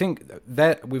 because I think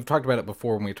that we've talked about it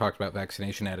before when we talked about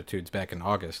vaccination attitudes back in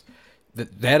August.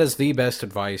 That is the best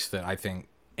advice that I think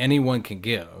anyone can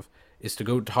give is to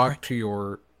go talk to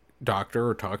your doctor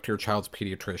or talk to your child's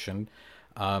pediatrician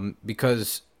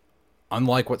because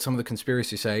unlike what some of the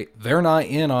conspiracies say, they're not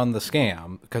in on the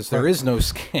scam because there is no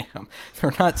scam.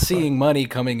 They're not seeing money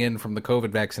coming in from the COVID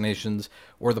vaccinations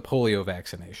or the polio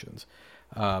vaccinations.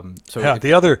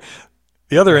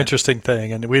 The other interesting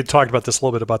thing, and we had talked about this a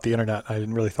little bit about the internet. I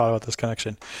didn't really thought about this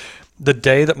connection. The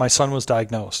day that my son was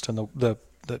diagnosed, and the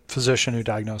physician who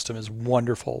diagnosed him is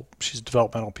wonderful. She's a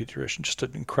developmental pediatrician, just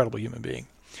an incredible human being.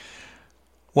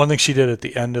 One thing she did at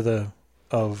the end of the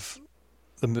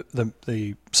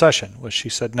session was she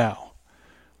said, "Now,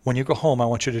 when you go home, I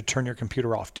want you to turn your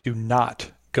computer off. Do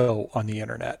not go on the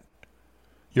internet.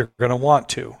 You're going to want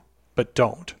to, but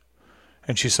don't."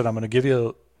 And she said, I'm going to give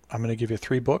you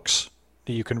 3 books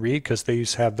that you can read because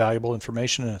these have valuable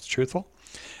information and it's truthful.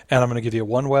 And I'm going to give you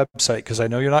one website because I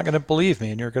know you're not going to believe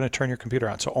me and you're going to turn your computer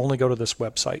on. So only go to this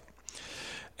website.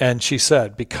 And she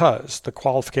said, because the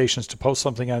qualifications to post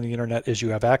something on the internet is you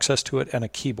have access to it and a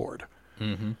keyboard.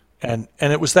 Mm-hmm. And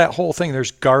it was that whole thing.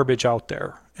 There's garbage out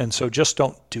there. And so just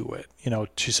don't do it.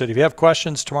 She said, if you have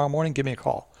questions tomorrow morning, give me a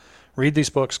call. Read these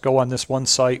books, go on this one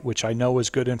site, which I know is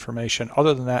good information.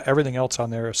 Other than that, everything else on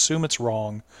there, assume it's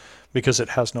wrong because it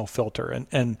has no filter.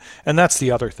 And that's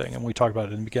the other thing, and we talked about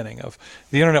it in the beginning, of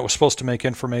the internet was supposed to make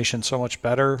information so much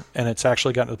better, and it's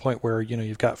actually gotten to the point where,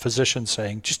 you've got physicians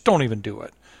saying, just don't even do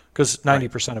it, because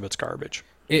 90% of it's garbage.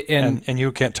 And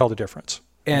you can't tell the difference.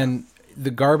 And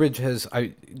the garbage has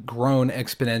grown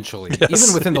exponentially,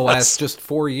 even within the last just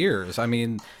 4 years. I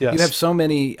mean, you have so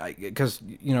many, because,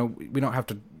 we don't have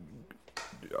to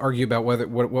argue about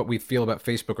what we feel about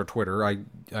Facebook or Twitter.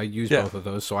 I use both of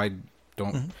those, so I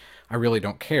really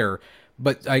don't care.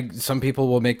 But some people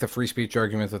will make the free speech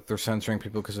argument that they're censoring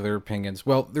people because of their opinions.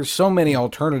 Well, there's so many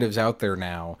alternatives out there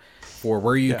now for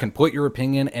where you can put your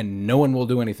opinion and no one will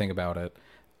do anything about it.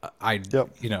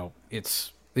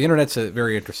 The internet's a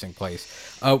very interesting place.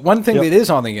 One thing that is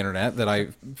on the internet that I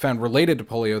found related to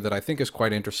polio that I think is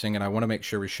quite interesting, and I want to make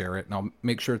sure we share it, and I'll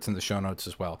make sure it's in the show notes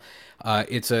as well.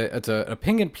 It's an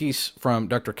opinion piece from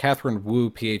Dr. Catherine Wu,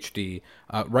 PhD,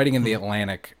 writing in The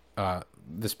Atlantic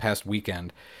this past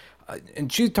weekend. And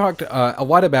she talked a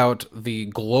lot about the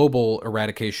global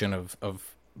eradication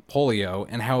of polio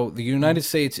and how the United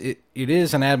States, it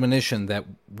is an admonition that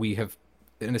we have,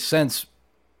 in a sense,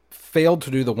 failed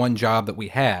to do the one job that we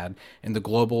had in the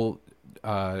global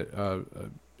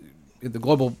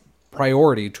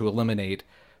priority to eliminate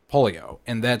polio,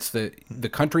 and that's the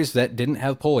countries that didn't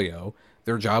have polio.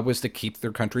 Their job was to keep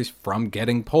their countries from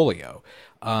getting polio.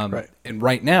 And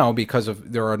right now, because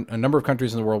there are a number of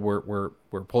countries in the world where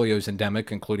polio is endemic,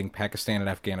 including Pakistan and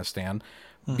Afghanistan,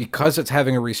 because it's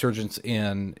having a resurgence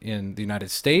in the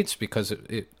United States, because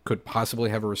it could possibly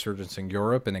have a resurgence in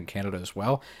Europe and in Canada as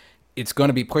well. It's going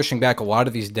to be pushing back a lot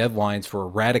of these deadlines for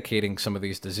eradicating some of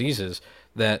these diseases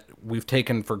that we've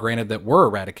taken for granted that were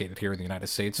eradicated here in the United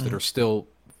States that are still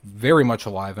very much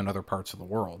alive in other parts of the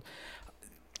world.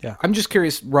 Yeah, I'm just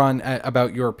curious, Ron,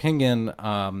 about your opinion,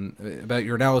 about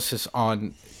your analysis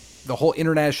on the whole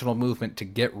international movement to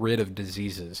get rid of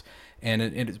diseases, and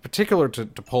it's particular to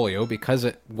polio because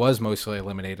it was mostly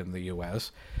eliminated in the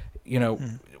U.S.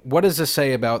 What does this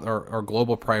say about our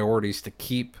global priorities to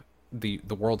keep the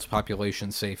world's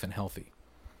population safe and healthy?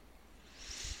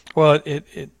 Well,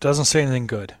 it doesn't say anything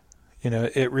good.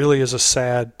 It really is a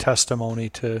sad testimony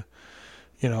to,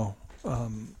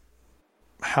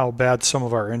 how bad some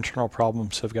of our internal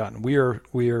problems have gotten. We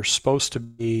are supposed to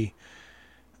be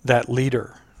that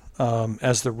leader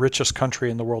as the richest country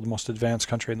in the world, the most advanced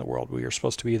country in the world. We are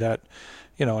supposed to be that,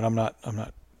 and I'm not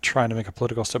trying to make a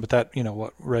political step, but that,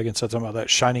 what Reagan said something about that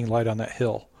shining light on that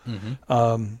hill.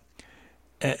 Mm-hmm.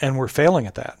 And we're failing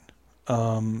at that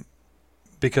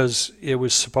because it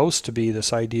was supposed to be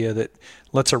this idea that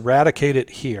let's eradicate it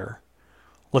here,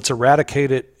 let's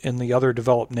eradicate it in the other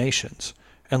developed nations,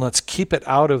 and let's keep it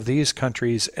out of these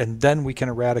countries, and then we can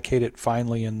eradicate it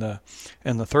finally in the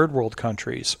third world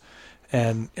countries,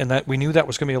 and that we knew that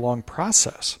was going to be a long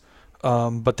process,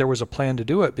 but there was a plan to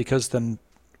do it, because then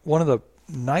one of the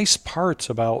nice parts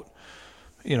about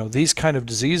these kind of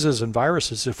diseases and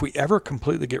viruses, if we ever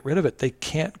completely get rid of it, they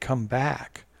can't come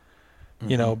back,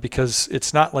 because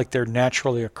it's not like they're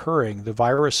naturally occurring. The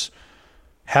virus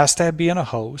has to be in a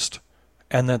host,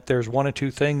 and that there's one or two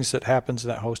things that happens in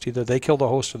that host. Either they kill the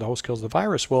host or the host kills the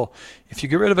virus. Well, if you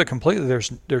get rid of it completely,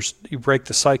 you break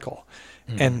the cycle.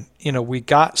 Mm-hmm. And, we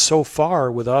got so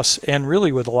far with us, and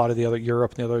really with a lot of the other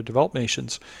Europe and the other developed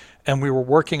nations, and we were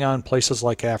working on places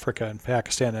like Africa and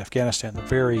Pakistan and Afghanistan, the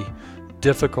very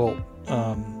difficult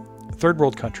third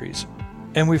world countries,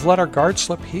 and we've let our guard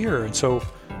slip here, and so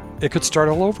it could start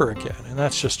all over again, and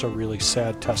that's just a really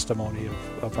sad testimony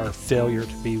of our failure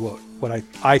to be what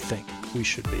I think we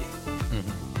should be.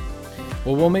 Mm-hmm.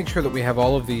 Well, we'll make sure that we have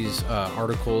all of these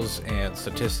articles and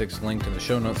statistics linked in the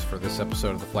show notes for this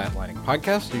episode of the Flatlining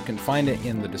Podcast. You can find it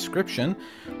in the description,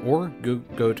 or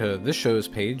go to this show's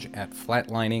page at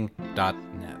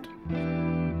flatlining.net.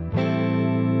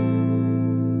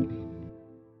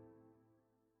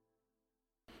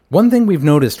 One thing we've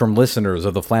noticed from listeners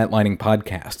of the Flatlining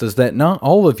Podcast is that not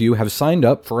all of you have signed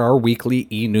up for our weekly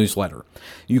e-newsletter.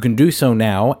 You can do so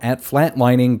now at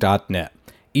flatlining.net.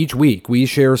 Each week, we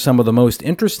share some of the most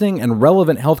interesting and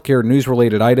relevant healthcare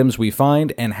news-related items we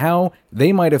find and how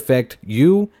they might affect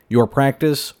you, your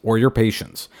practice, or your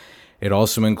patients. It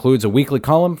also includes a weekly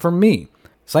column from me.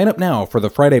 Sign up now for the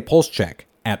Friday Pulse Check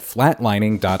at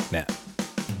flatlining.net.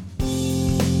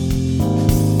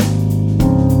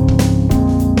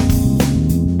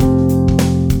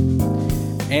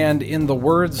 And in the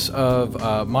words of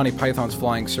Monty Python's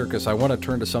Flying Circus, I want to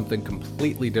turn to something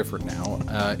completely different now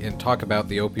and talk about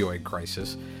the opioid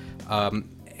crisis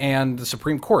and the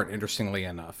Supreme Court, interestingly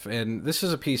enough. And this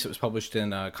is a piece that was published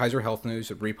in Kaiser Health News.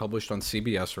 It republished on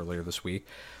CBS earlier this week,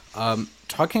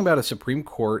 talking about a Supreme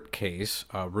Court case,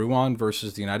 Ruan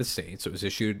versus the United States. It was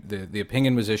issued, the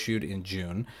opinion was issued in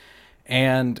June.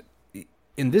 And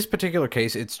in this particular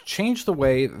case, it's changed the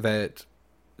way that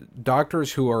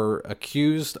doctors who are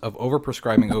accused of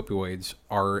overprescribing opioids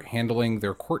are handling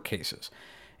their court cases.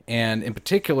 And in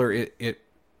particular, it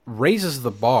raises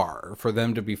the bar for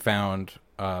them to be found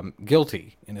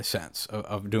guilty, in a sense,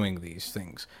 of doing these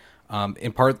things.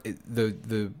 In part,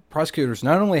 the prosecutors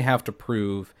not only have to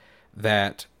prove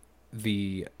that that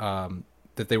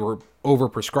they were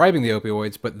overprescribing the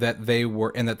opioids, but that they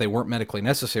weren't medically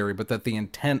necessary, but that the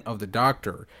intent of the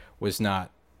doctor was not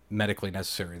medically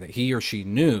necessary, that he or she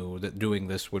knew that doing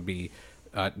this would be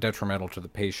detrimental to the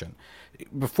patient.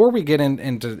 Before we get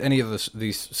into any of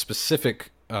these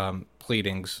specific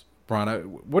pleadings, Brana,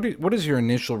 what is your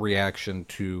initial reaction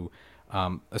to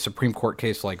a Supreme Court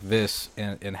case like this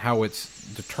and how it's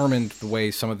determined the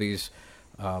way some of these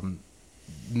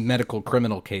medical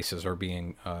criminal cases are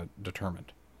being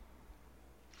determined?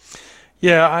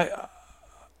 Yeah,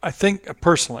 I think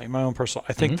personally,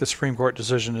 I think the Supreme Court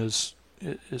decision is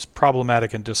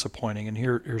problematic and disappointing, and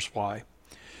here's why.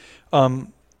 I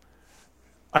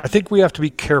think we have to be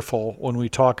careful when we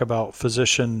talk about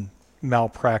physician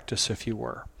malpractice, if you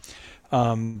were,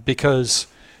 because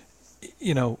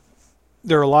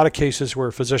there are a lot of cases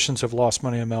where physicians have lost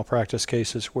money in malpractice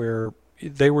cases where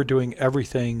they were doing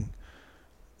everything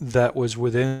that was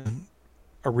within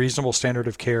a reasonable standard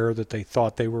of care, that they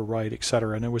thought they were right, et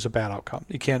cetera, and it was a bad outcome.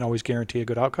 You can't always guarantee a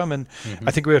good outcome, and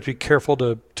I think we have to be careful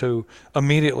to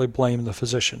immediately blame the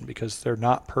physician because they're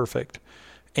not perfect,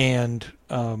 and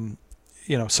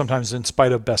sometimes in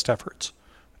spite of best efforts,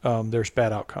 there's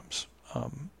bad outcomes.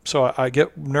 So I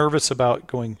get nervous about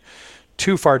going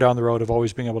too far down the road of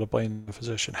always being able to blame the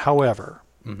physician. However,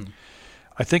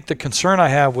 I think the concern I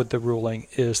have with the ruling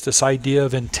is this idea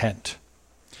of intent.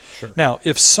 Sure. Now,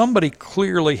 if somebody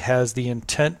clearly has the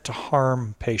intent to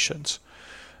harm patients,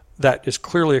 that is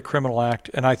clearly a criminal act,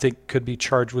 and I think could be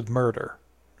charged with murder,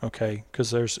 okay?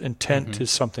 Because there's intent is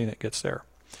something that gets there.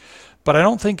 But I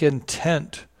don't think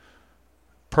intent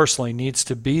personally needs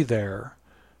to be there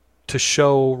to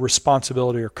show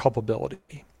responsibility or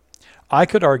culpability. I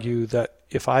could argue that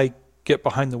if I get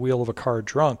behind the wheel of a car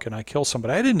drunk and I kill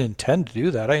somebody, I didn't intend to do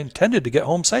that. I intended to get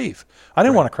home safe. I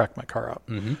didn't want to crack my car up.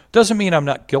 Doesn't mean I'm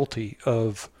not guilty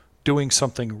of doing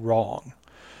something wrong.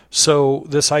 So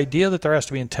this idea that there has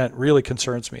to be intent really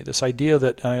concerns me. This idea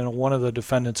that one of the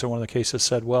defendants in one of the cases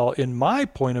said, well, in my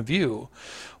point of view,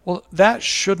 well, that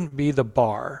shouldn't be the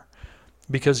bar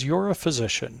because you're a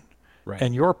physician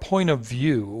and your point of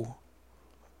view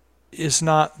is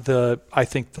not the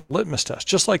litmus test.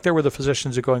 Just like there were the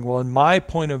physicians who are going, well, in my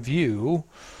point of view,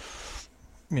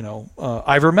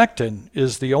 ivermectin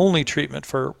is the only treatment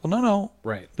for, well, no.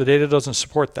 Right. The data doesn't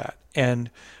support that. And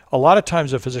a lot of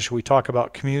times as a physician, we talk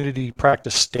about community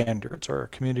practice standards or a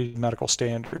community medical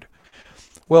standard.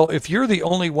 Well, if you're the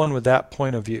only one with that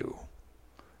point of view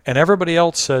and everybody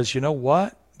else says, you know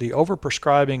what, the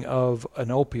overprescribing of an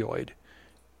opioid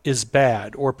is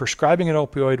bad, or prescribing an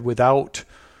opioid without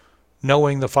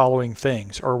knowing the following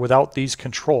things or without these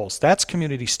controls. That's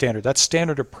community standard. That's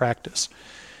standard of practice.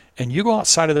 And you go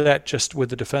outside of that just with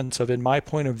the defense of, in my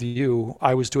point of view,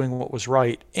 I was doing what was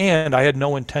right and I had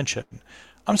no intention.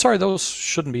 I'm sorry, those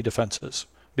shouldn't be defenses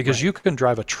because you can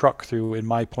drive a truck through, in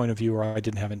my point of view, or I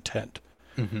didn't have intent.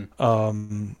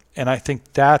 And I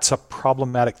think that's a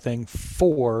problematic thing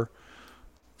for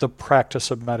the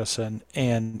practice of medicine.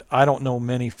 And I don't know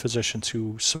many physicians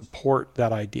who support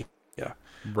that idea.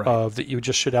 Of that you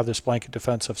just should have this blanket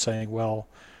defense of saying, well,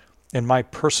 in my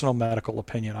personal medical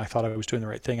opinion, I thought I was doing the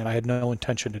right thing, and I had no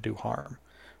intention to do harm.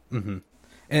 Mm-hmm.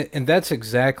 And that's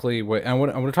exactly what I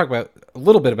want to talk about a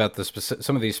little bit about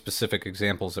some of these specific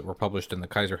examples that were published in the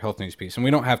Kaiser Health News piece. And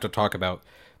we don't have to talk about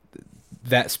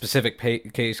that specific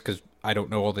case because I don't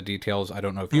know all the details. I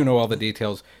don't know if you know all the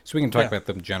details, so we can talk about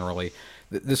them generally.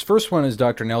 This first one is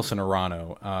Dr. Nelson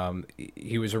Arano.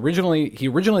 He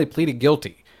originally pleaded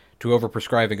guilty to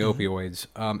overprescribing opioids,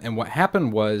 and what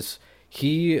happened was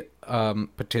he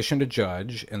petitioned a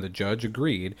judge, and the judge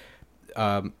agreed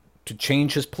to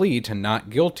change his plea to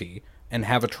not guilty and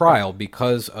have a trial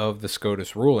because of the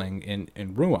SCOTUS ruling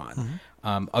in Ruan.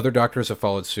 Other doctors have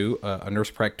followed suit. A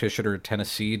nurse practitioner in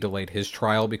Tennessee delayed his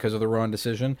trial because of the Ruan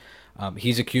decision.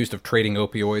 He's accused of trading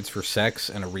opioids for sex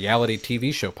and a reality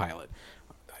TV show pilot.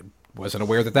 I wasn't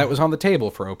aware that was on the table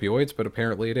for opioids, but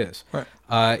apparently it is.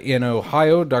 Right. In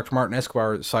Ohio, Dr. Martin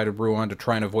Escobar cited Ruan to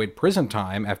try and avoid prison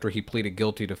time after he pleaded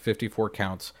guilty to 54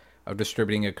 counts of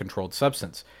distributing a controlled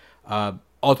substance.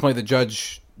 Ultimately, the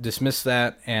judge dismissed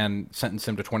that and sentenced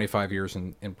him to 25 years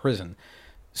in prison.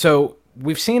 So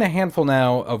we've seen a handful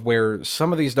now of where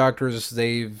some of these doctors,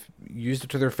 they've used it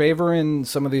to their favor and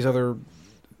some of these other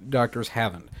doctors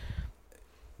haven't.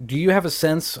 Do you have a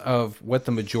sense of which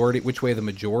way the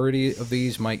majority of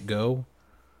these might go?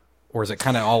 Or is it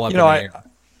kind of all up in the air?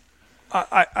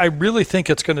 I really think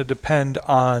it's going to depend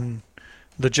on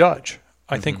the judge.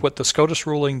 I think what the SCOTUS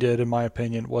ruling did, in my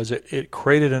opinion, was it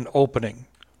created an opening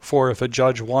for if a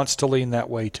judge wants to lean that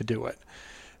way to do it,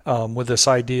 with this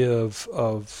idea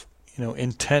of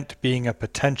intent being a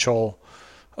potential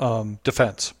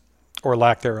defense or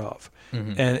lack thereof.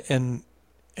 And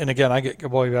again, I get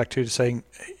going back to saying,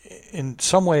 in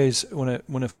some ways,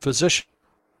 when a physician,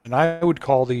 and I would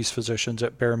call these physicians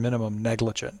at bare minimum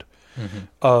negligent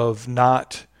of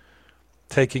not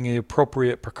taking the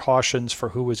appropriate precautions for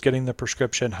who was getting the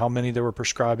prescription, how many they were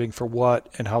prescribing for what,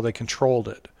 and how they controlled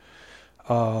it.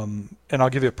 And I'll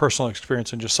give you a personal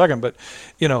experience in just a second, but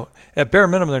at bare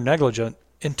minimum, they're negligent.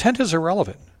 Intent is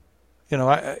irrelevant.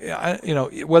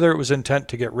 Whether it was intent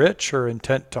to get rich or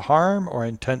intent to harm or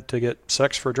intent to get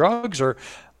sex for drugs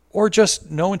or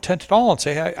just no intent at all and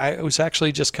say, I was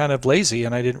actually just kind of lazy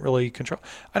and I didn't really control.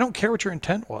 I don't care what your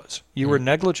intent was. You were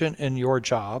negligent in your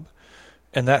job,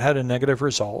 and that had a negative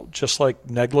result, just like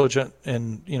negligent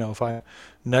in, if I'm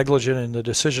negligent in the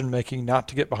decision making not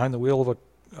to get behind the wheel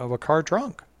of a car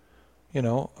drunk.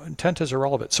 Intent is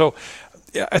irrelevant. So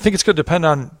I think it's going to depend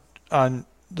on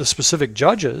the specific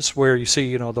judges, where you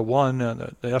see, the one,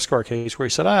 the Escobar case, where he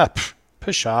said,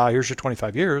 pshaw, here's your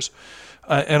 25 years.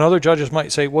 And other judges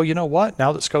might say, well, you know what?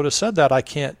 Now that SCOTUS said that, I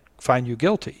can't find you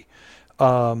guilty.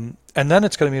 And then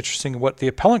it's going to be interesting what the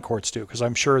appellate courts do, because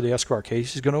I'm sure the Escobar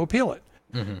case is going to appeal it.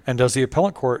 And does the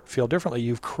appellate court feel differently?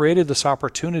 You've created this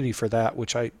opportunity for that,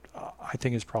 which I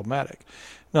think is problematic.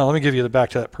 Now, let me give you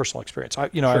back to that personal experience. Sure.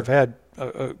 I've had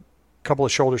a couple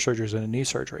of shoulder surgeries and a knee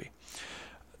surgery.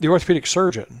 The orthopedic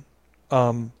surgeon,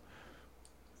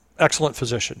 excellent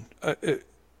physician,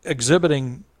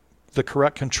 exhibiting the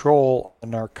correct control of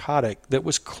a narcotic that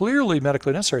was clearly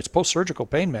medically necessary. It's post-surgical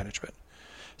pain management.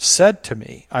 Said to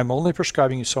me, I'm only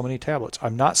prescribing you so many tablets.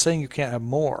 I'm not saying you can't have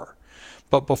more.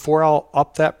 But before I'll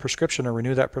up that prescription or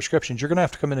renew that prescription, you're going to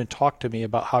have to come in and talk to me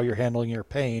about how you're handling your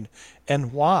pain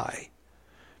and why.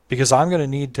 Because I'm going to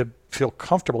need to feel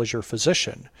comfortable as your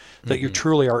physician that you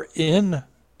truly are in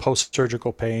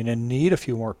post-surgical pain and need a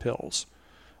few more pills.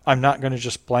 I'm not going to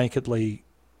just blanketly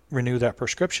renew that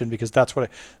prescription because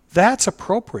that's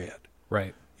appropriate.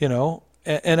 Right.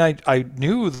 And I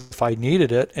knew if I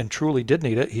needed it and truly did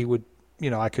need it, he would,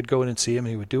 I could go in and see him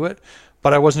and he would do it.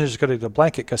 But I wasn't just going to do the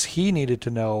blanket because he needed to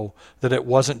know that it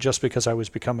wasn't just because I was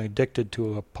becoming addicted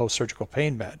to a post-surgical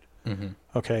pain med.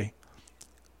 Okay.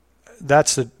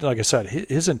 That's like I said,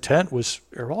 his intent was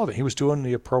irrelevant. He was doing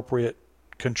the appropriate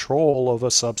control of a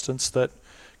substance that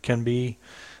can be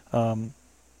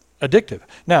addictive.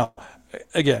 Now,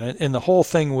 again, in the whole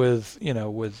thing with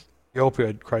the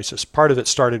opioid crisis, part of it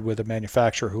started with a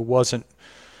manufacturer who wasn't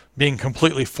being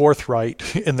completely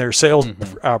forthright in their sales,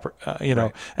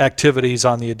 activities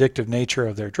on the addictive nature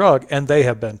of their drug, and they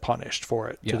have been punished for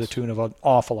it to the tune of an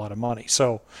awful lot of money.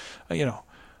 So,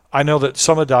 I know that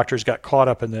some of the doctors got caught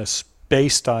up in this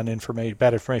based on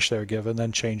bad information they were given,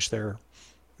 then changed their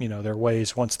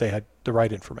ways once they had the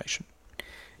right information.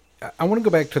 I want to go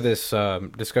back to this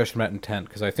discussion about intent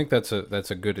because I think that's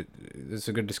a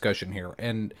good discussion here.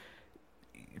 And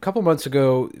a couple months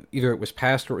ago, either it was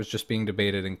passed or it was just being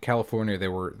debated in California. They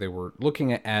were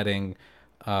looking at adding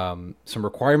some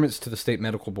requirements to the state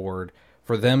medical board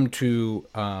for them to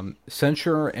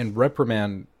censure and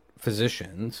reprimand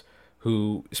physicians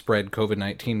who spread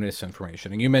COVID-19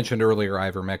 misinformation. And you mentioned earlier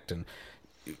ivermectin.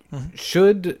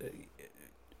 Should,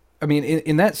 I mean,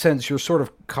 in that sense, you're sort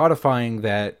of codifying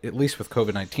that, at least with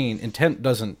COVID-19, intent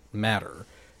doesn't matter.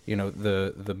 You know,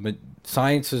 the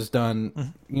science is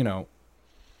done, you know,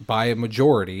 by a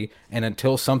majority, and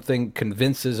until something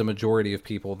convinces a majority of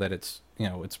people that it's, you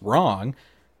know, it's wrong,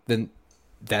 then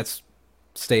that's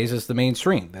stays as the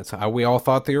mainstream. That's how we all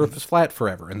thought the earth was flat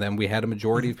forever. And then we had a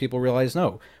majority of people realize,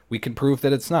 no, we can prove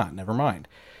that it's not, never mind.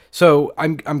 So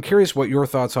I'm curious what your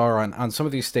thoughts are on some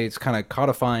of these states kind of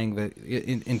codifying that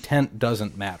intent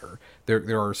doesn't matter.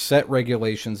 There are set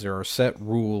regulations, there are set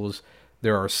rules,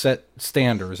 there are set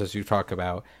standards, as you talk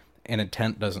about, and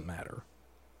intent doesn't matter.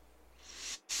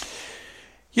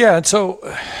 Yeah, and so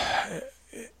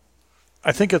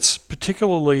I think it's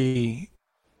particularly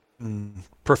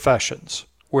professions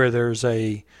where there's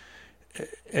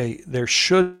there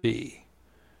should be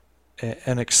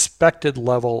an expected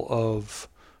level of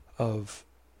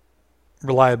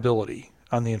reliability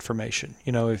on the information.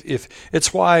 You know, if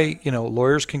it's why, you know,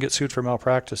 lawyers can get sued for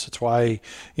malpractice. It's why,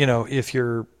 you know, if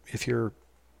your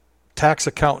tax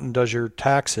accountant does your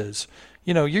taxes,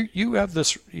 you know, you have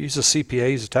this, he's a CPA,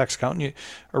 he's a tax accountant,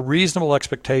 a reasonable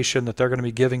expectation that they're going to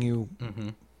be giving you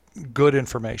good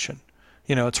information.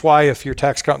 You know, it's why if your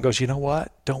tax accountant goes, you know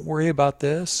what, don't worry about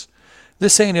this.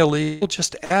 This ain't illegal.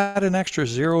 Just add an extra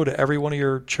zero to every one of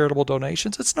your charitable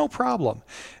donations. It's no problem.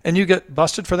 And you get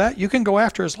busted for that, you can go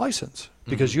after his license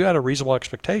because you had a reasonable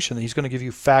expectation that he's going to give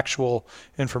you factual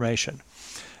information.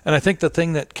 And I think the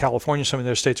thing that California, some of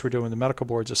their states were doing, the medical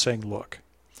boards, is saying, look,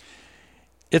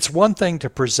 it's one thing to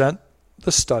present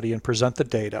the study and present the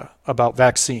data about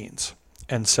vaccines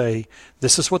and say,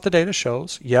 this is what the data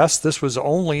shows. Yes, this was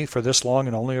only for this long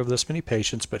and only over this many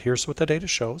patients, but here's what the data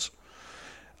shows.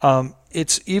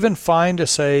 It's even fine to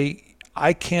say,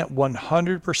 I can't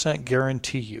 100%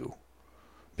 guarantee you,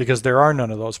 because there are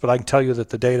none of those, but I can tell you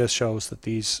that the data shows that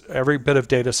every bit of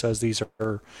data says these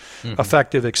are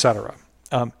effective, et cetera.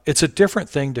 It's a different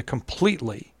thing to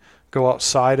completely go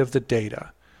outside of the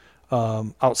data,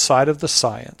 outside of the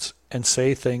science, and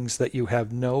say things that you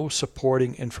have no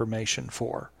supporting information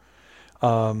for.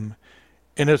 And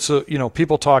it's you know,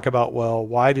 people talk about, well,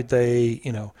 why did they,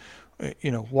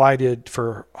 why did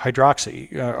for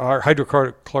hydroxy or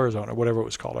hydrochlorozone or whatever it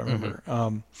was called, I remember.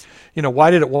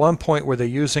 Why did at one point were they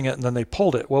using it and then they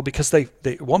pulled it? Well, because they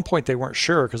at one point they weren't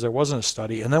sure because there wasn't a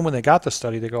study, and then when they got the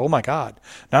study, they go, oh my God!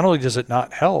 Not only does it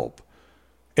not help,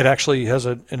 it actually has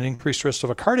an increased risk of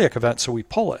a cardiac event, so we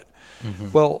pull it.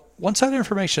 Well, once that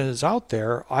information is out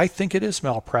there, I think it is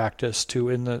malpractice to,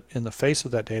 in the face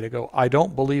of that data, go, I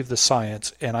don't believe the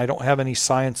science, and I don't have any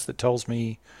science that tells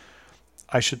me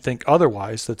I should think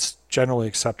otherwise that's generally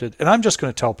accepted. And I'm just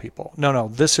going to tell people, no,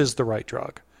 this is the right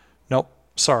drug. Nope,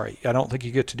 sorry, I don't think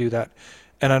you get to do that.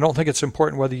 And I don't think it's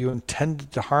important whether you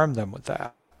intended to harm them with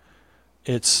that.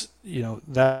 It's,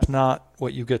 that's not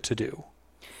what you get to do.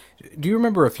 Do you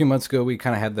remember a few months ago we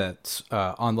kind of had that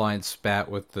online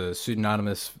spat with the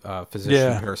pseudonymous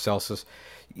physician Paracelsus?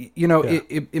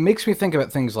 It makes me think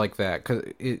about things like that because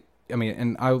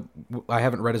I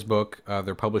haven't read his book.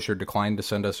 Their publisher declined to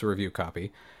send us a review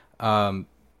copy.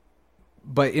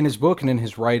 But in his book and in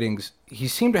his writings, he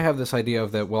seemed to have this idea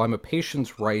of that, well, I'm a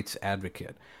patient's rights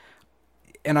advocate.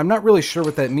 And I'm not really sure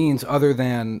what that means other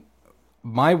than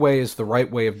my way is the right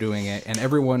way of doing it and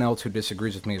everyone else who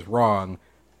disagrees with me is wrong.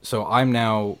 So I'm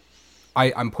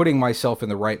putting myself in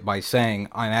the right by saying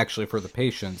I'm actually for the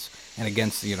patients and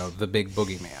against, the big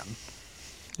boogeyman.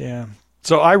 Yeah.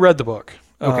 So I read the book.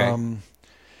 Okay.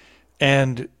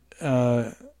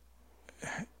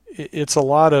 It's a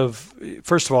lot of,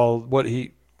 first of all,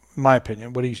 my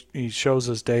opinion, what he shows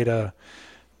as data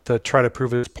to try to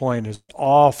prove his point is an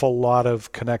awful lot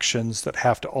of connections that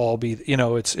have to all be,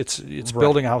 it's right.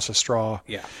 Building a house of straw.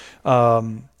 Yeah.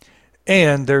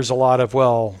 And there's a lot of,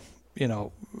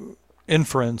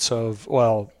 inference of,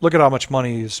 look at how much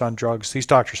money is on drugs. These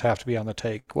doctors have to be on the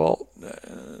take. Well,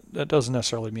 that doesn't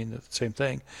necessarily mean the same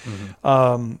thing.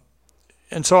 And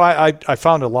so I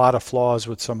found a lot of flaws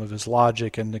with some of his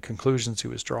logic and the conclusions he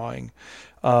was drawing.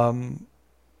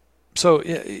 So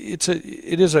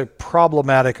it is a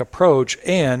problematic approach,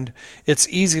 and it's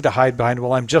easy to hide behind,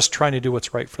 I'm just trying to do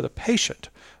what's right for the patient.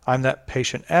 I'm that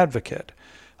patient advocate.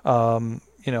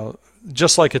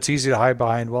 Just like it's easy to hide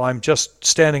behind, I'm just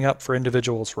standing up for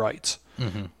individuals' rights.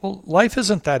 Well, life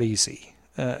isn't that easy,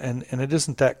 and it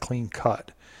isn't that clean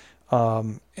cut.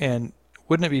 And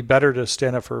wouldn't it be better to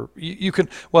stand up for, the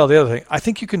other thing, I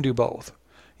think you can do both.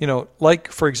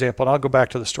 Like, for example, and I'll go back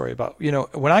to the story about,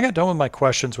 when I got done with my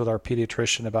questions with our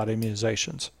pediatrician about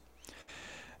immunizations,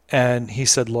 And he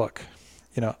said, look,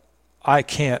 I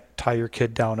can't tie your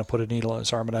kid down and put a needle in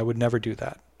his arm, and I would never do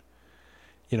that.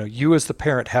 You as the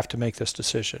parent have to make this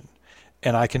decision.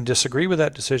 And I can disagree with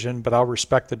that decision, but I'll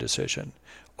respect the decision.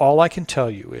 All I can tell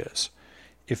you is,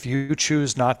 if you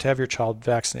choose not to have your child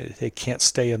vaccinated, they can't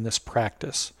stay in this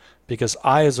practice, because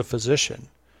I, as a physician,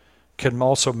 can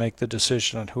also make the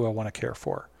decision on who I want to care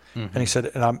for. And he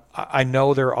said, and I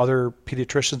know there are other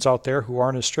pediatricians out there who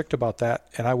aren't as strict about that,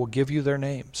 and I will give you their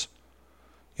names.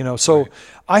 So right.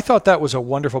 I thought that was a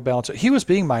wonderful balance. He was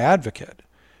being my advocate,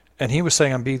 and he was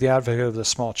saying I'm being the advocate of the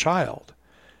small child.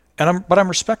 But I'm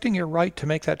respecting your right to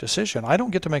make that decision. I don't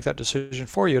get to make that decision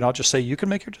for you, and I'll just say you can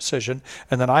make your decision,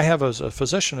 and then I have, as a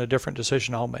physician, a different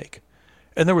decision I'll make.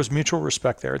 And there was mutual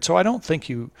respect there. And so I don't think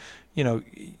you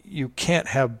can't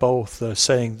have both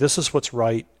saying this is what's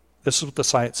right, this is what the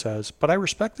science says, but I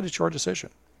respect that it's your decision.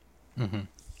 Mm-hmm.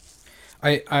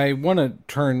 I want to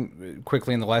turn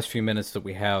quickly in the last few minutes that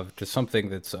we have to something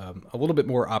that's a little bit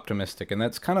more optimistic, and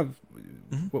that's kind of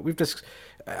what we've discussed.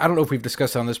 I don't know if we've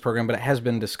discussed on this program, but it has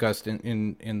been discussed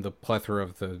in the plethora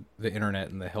of the internet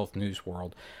and the health news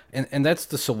world, and that's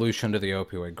the solution to the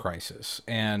opioid crisis.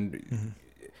 And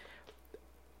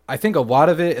I think a lot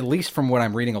of it, at least from what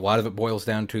I'm reading, a lot of it boils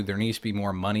down to there needs to be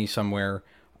more money somewhere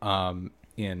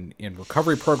in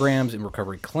recovery programs, in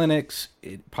recovery clinics,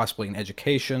 possibly in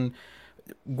education.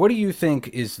 What do you think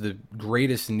is the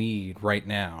greatest need right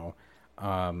now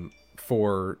to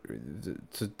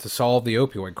solve the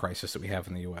opioid crisis that we have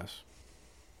in the U.S.?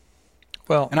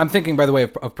 Well, and I'm thinking, by the way,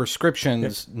 of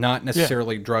prescriptions, not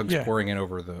necessarily drugs pouring in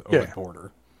over the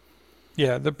border.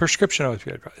 Yeah, the prescription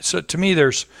opioid crisis. So to me,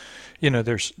 there's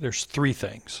three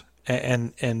things,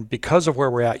 and because of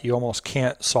where we're at, you almost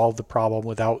can't solve the problem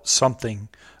without something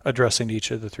addressing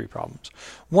each of the three problems.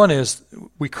 One is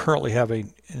we currently have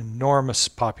an enormous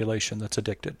population that's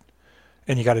addicted,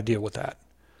 and you got to deal with that.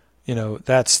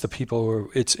 That's the people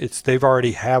who they've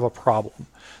already have a problem.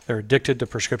 They're addicted to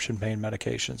prescription pain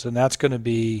medications, and that's going to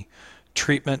be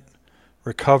treatment,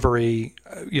 recovery.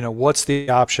 What's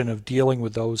the option of dealing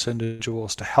with those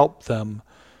individuals to help them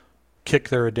kick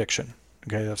their addiction?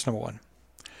 Okay, that's number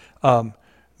one.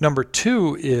 Number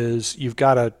two is you've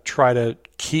got to try to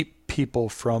keep people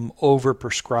from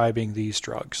over-prescribing these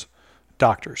drugs,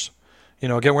 doctors.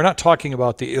 Again, we're not talking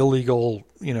about the illegal,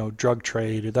 drug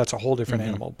trade. That's a whole different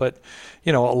animal. But,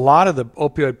 a lot of the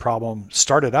opioid problem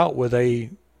started out with a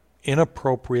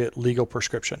inappropriate legal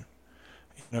prescription.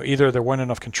 Either there weren't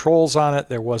enough controls on it,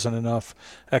 there wasn't enough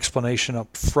explanation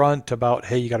up front about,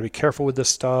 hey, you got to be careful with this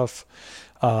stuff.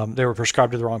 They were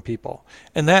prescribed to the wrong people.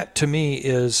 And that, to me,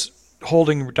 is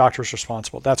holding doctors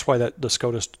responsible. That's why the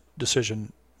SCOTUS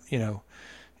decision,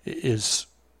 is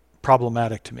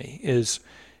problematic to me, is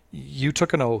you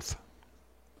took an oath,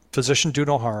 physician do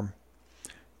no harm.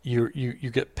 You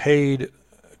get paid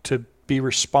to be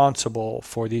responsible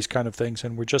for these kind of things,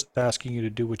 and we're just asking you to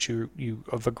do what you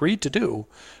have agreed to do.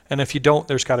 And if you don't,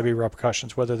 there's got to be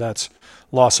repercussions, whether that's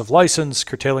loss of license,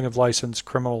 curtailing of license,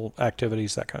 criminal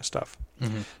activities, that kind of stuff.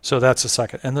 So that's the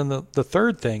second. And then the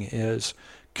third thing is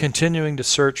continuing to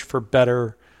search for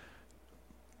better,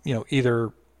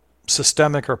 either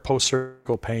systemic or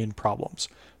post-surgical pain problems.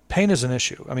 Pain is an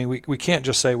issue. I mean, we can't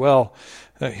just say, well,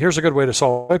 here's a good way to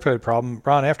solve the opioid problem.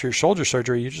 Ron, after your shoulder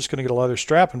surgery, you're just going to get a leather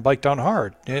strap and bite down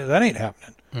hard. That ain't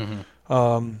happening.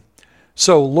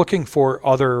 So looking for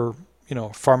other,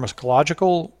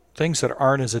 pharmacological things that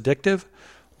aren't as addictive,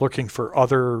 looking for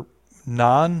other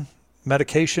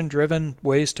non-medication driven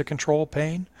ways to control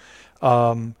pain.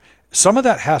 Some of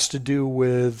that has to do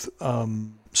with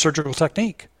surgical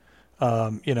technique.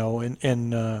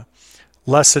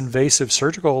 Less invasive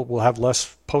surgical will have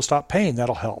less post-op pain.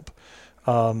 That'll help.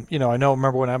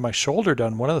 Remember when I had my shoulder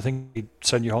done, one of the things they'd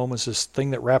send you home is this thing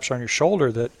that wraps around your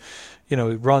shoulder that, it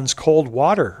runs cold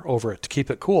water over it to keep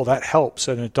it cool. That helps,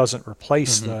 and it doesn't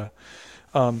replace the.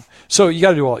 So you got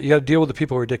to do all. You got to deal with the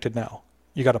people who are addicted now.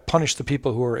 You got to punish the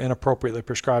people who are inappropriately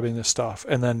prescribing this stuff,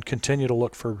 and then continue to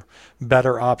look for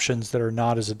better options that are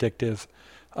not as addictive,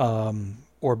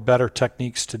 or better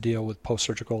techniques to deal with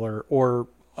post-surgical or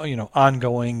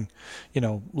ongoing,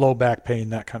 low back pain,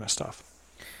 that kind of stuff.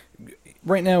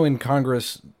 Right now in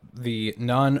Congress, the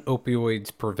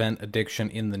Non-Opioids Prevent Addiction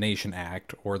in the Nation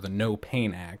Act, or the No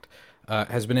Pain Act,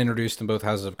 has been introduced in both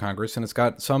houses of Congress, and it's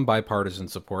got some bipartisan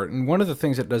support. And one of the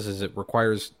things it does is it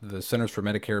requires the Centers for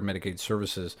Medicare and Medicaid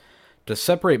Services to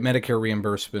separate Medicare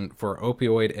reimbursement for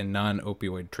opioid and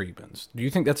non-opioid treatments. Do you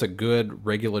think that's a good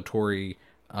regulatory,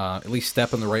 at least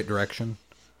step in the right direction?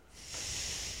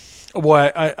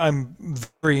 Well, I'm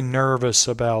very nervous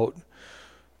about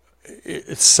it.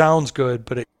 It sounds good,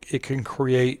 but it can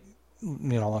create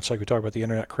much like we talked about the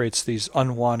internet, creates these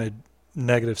unwanted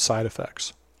negative side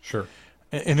effects. Sure.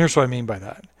 And here's what I mean by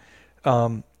that.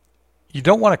 You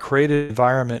don't want to create an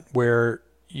environment where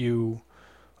you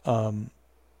try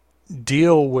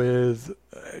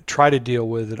to deal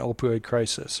with an opioid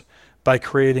crisis by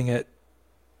creating it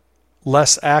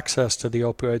less access to the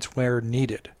opioids where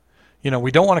needed.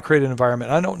 We don't want to create an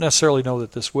environment. I don't necessarily know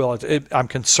that this will. I'm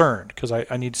concerned because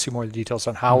I need to see more of the details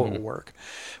on how it will work.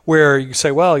 Where you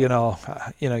say, well, you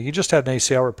just had an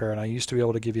ACL repair and I used to be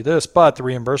able to give you this, but the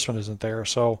reimbursement isn't there.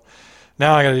 So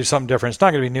now I got to do something different. It's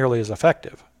not going to be nearly as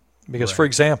effective. Because, for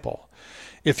example,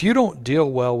 if you don't deal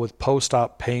well with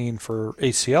post-op pain for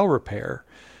ACL repair,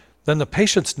 then the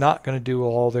patient's not going to do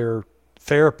all their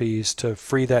therapies to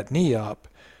free that knee up.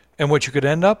 And what you could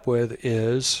end up with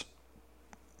is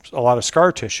a lot of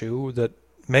scar tissue that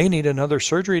may need another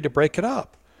surgery to break it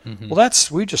up. Mm-hmm. Well,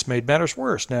 we just made matters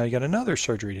worse. Now you got another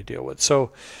surgery to deal with.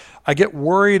 So I get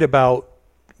worried about,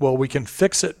 we can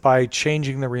fix it by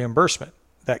changing the reimbursement.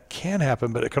 That can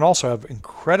happen, but it can also have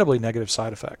incredibly negative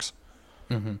side effects.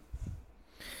 Mm-hmm.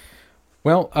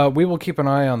 Well, we will keep an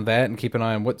eye on that and keep an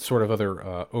eye on what sort of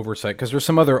other oversight, because there's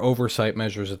some other oversight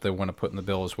measures that they want to put in the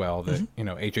bill as well. That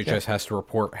HHS has to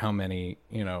report how many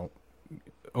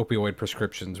opioid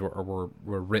prescriptions were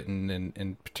written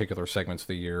in particular segments of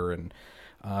the year, and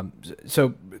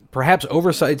so perhaps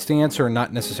oversight's the answer, and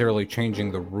not necessarily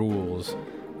changing the rules,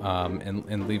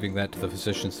 and leaving that to the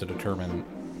physicians to determine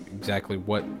exactly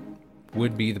what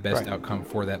would be the best outcome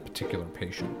for that particular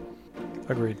patient.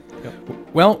 Agreed. Yep.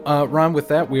 Well, Ron, with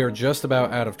that, we are just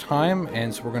about out of time,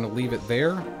 and so we're going to leave it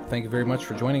there. Thank you very much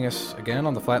for joining us again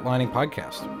on the Flatlining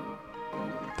Podcast.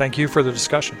 Thank you for the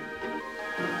discussion.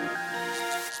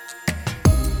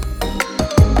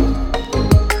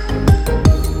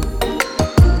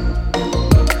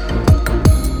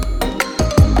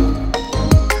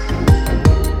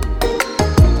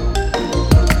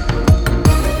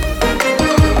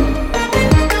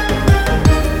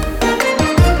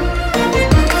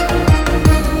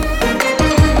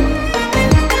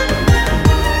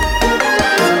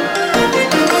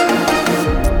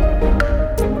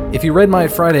 If you read my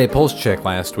Friday Pulse Check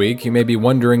last week, you may be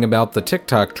wondering about the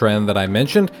TikTok trend that I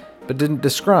mentioned, but didn't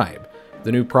describe.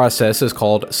 The new process is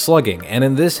called slugging, and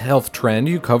in this health trend,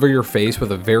 you cover your face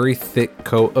with a very thick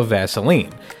coat of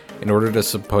Vaseline in order to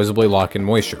supposedly lock in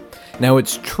moisture. Now,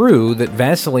 it's true that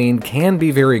Vaseline can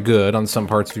be very good on some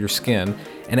parts of your skin,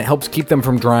 and it helps keep them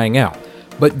from drying out.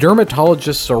 But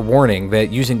dermatologists are warning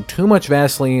that using too much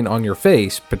Vaseline on your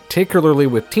face, particularly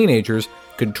with teenagers,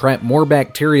 could trap more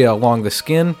bacteria along the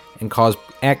skin and cause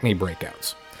acne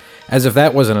breakouts. As if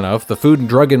that wasn't enough, the Food and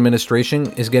Drug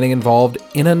Administration is getting involved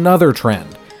in another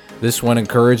trend. This one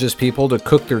encourages people to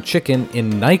cook their chicken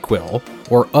in NyQuil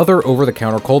or other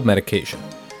over-the-counter cold medication.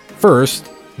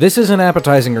 First, this isn't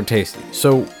appetizing or tasty,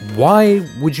 so why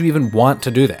would you even want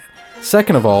to do that?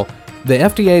 Second of all, the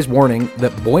FDA is warning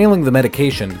that boiling the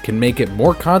medication can make it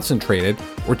more concentrated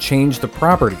or change the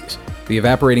properties. The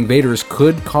evaporating vapors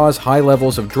could cause high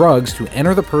levels of drugs to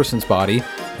enter the person's body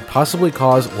and possibly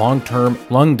cause long-term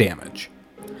lung damage.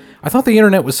 I thought the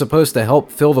internet was supposed to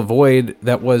help fill the void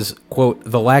that was, quote,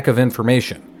 the lack of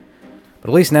information. But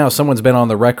at least now someone's been on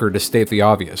the record to state the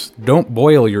obvious. Don't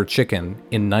boil your chicken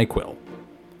in NyQuil.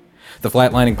 The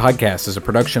Flatlining Podcast is a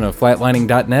production of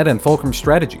Flatlining.net and Fulcrum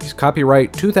Strategies.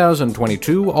 Copyright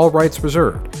 2022, all rights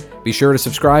reserved. Be sure to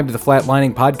subscribe to the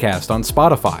Flatlining Podcast on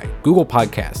Spotify, Google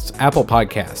Podcasts, Apple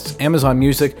Podcasts, Amazon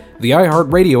Music, the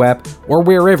iHeartRadio app, or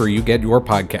wherever you get your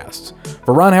podcasts.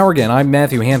 For Ron Hauergen, I'm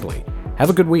Matthew Handley.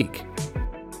 Have a good week.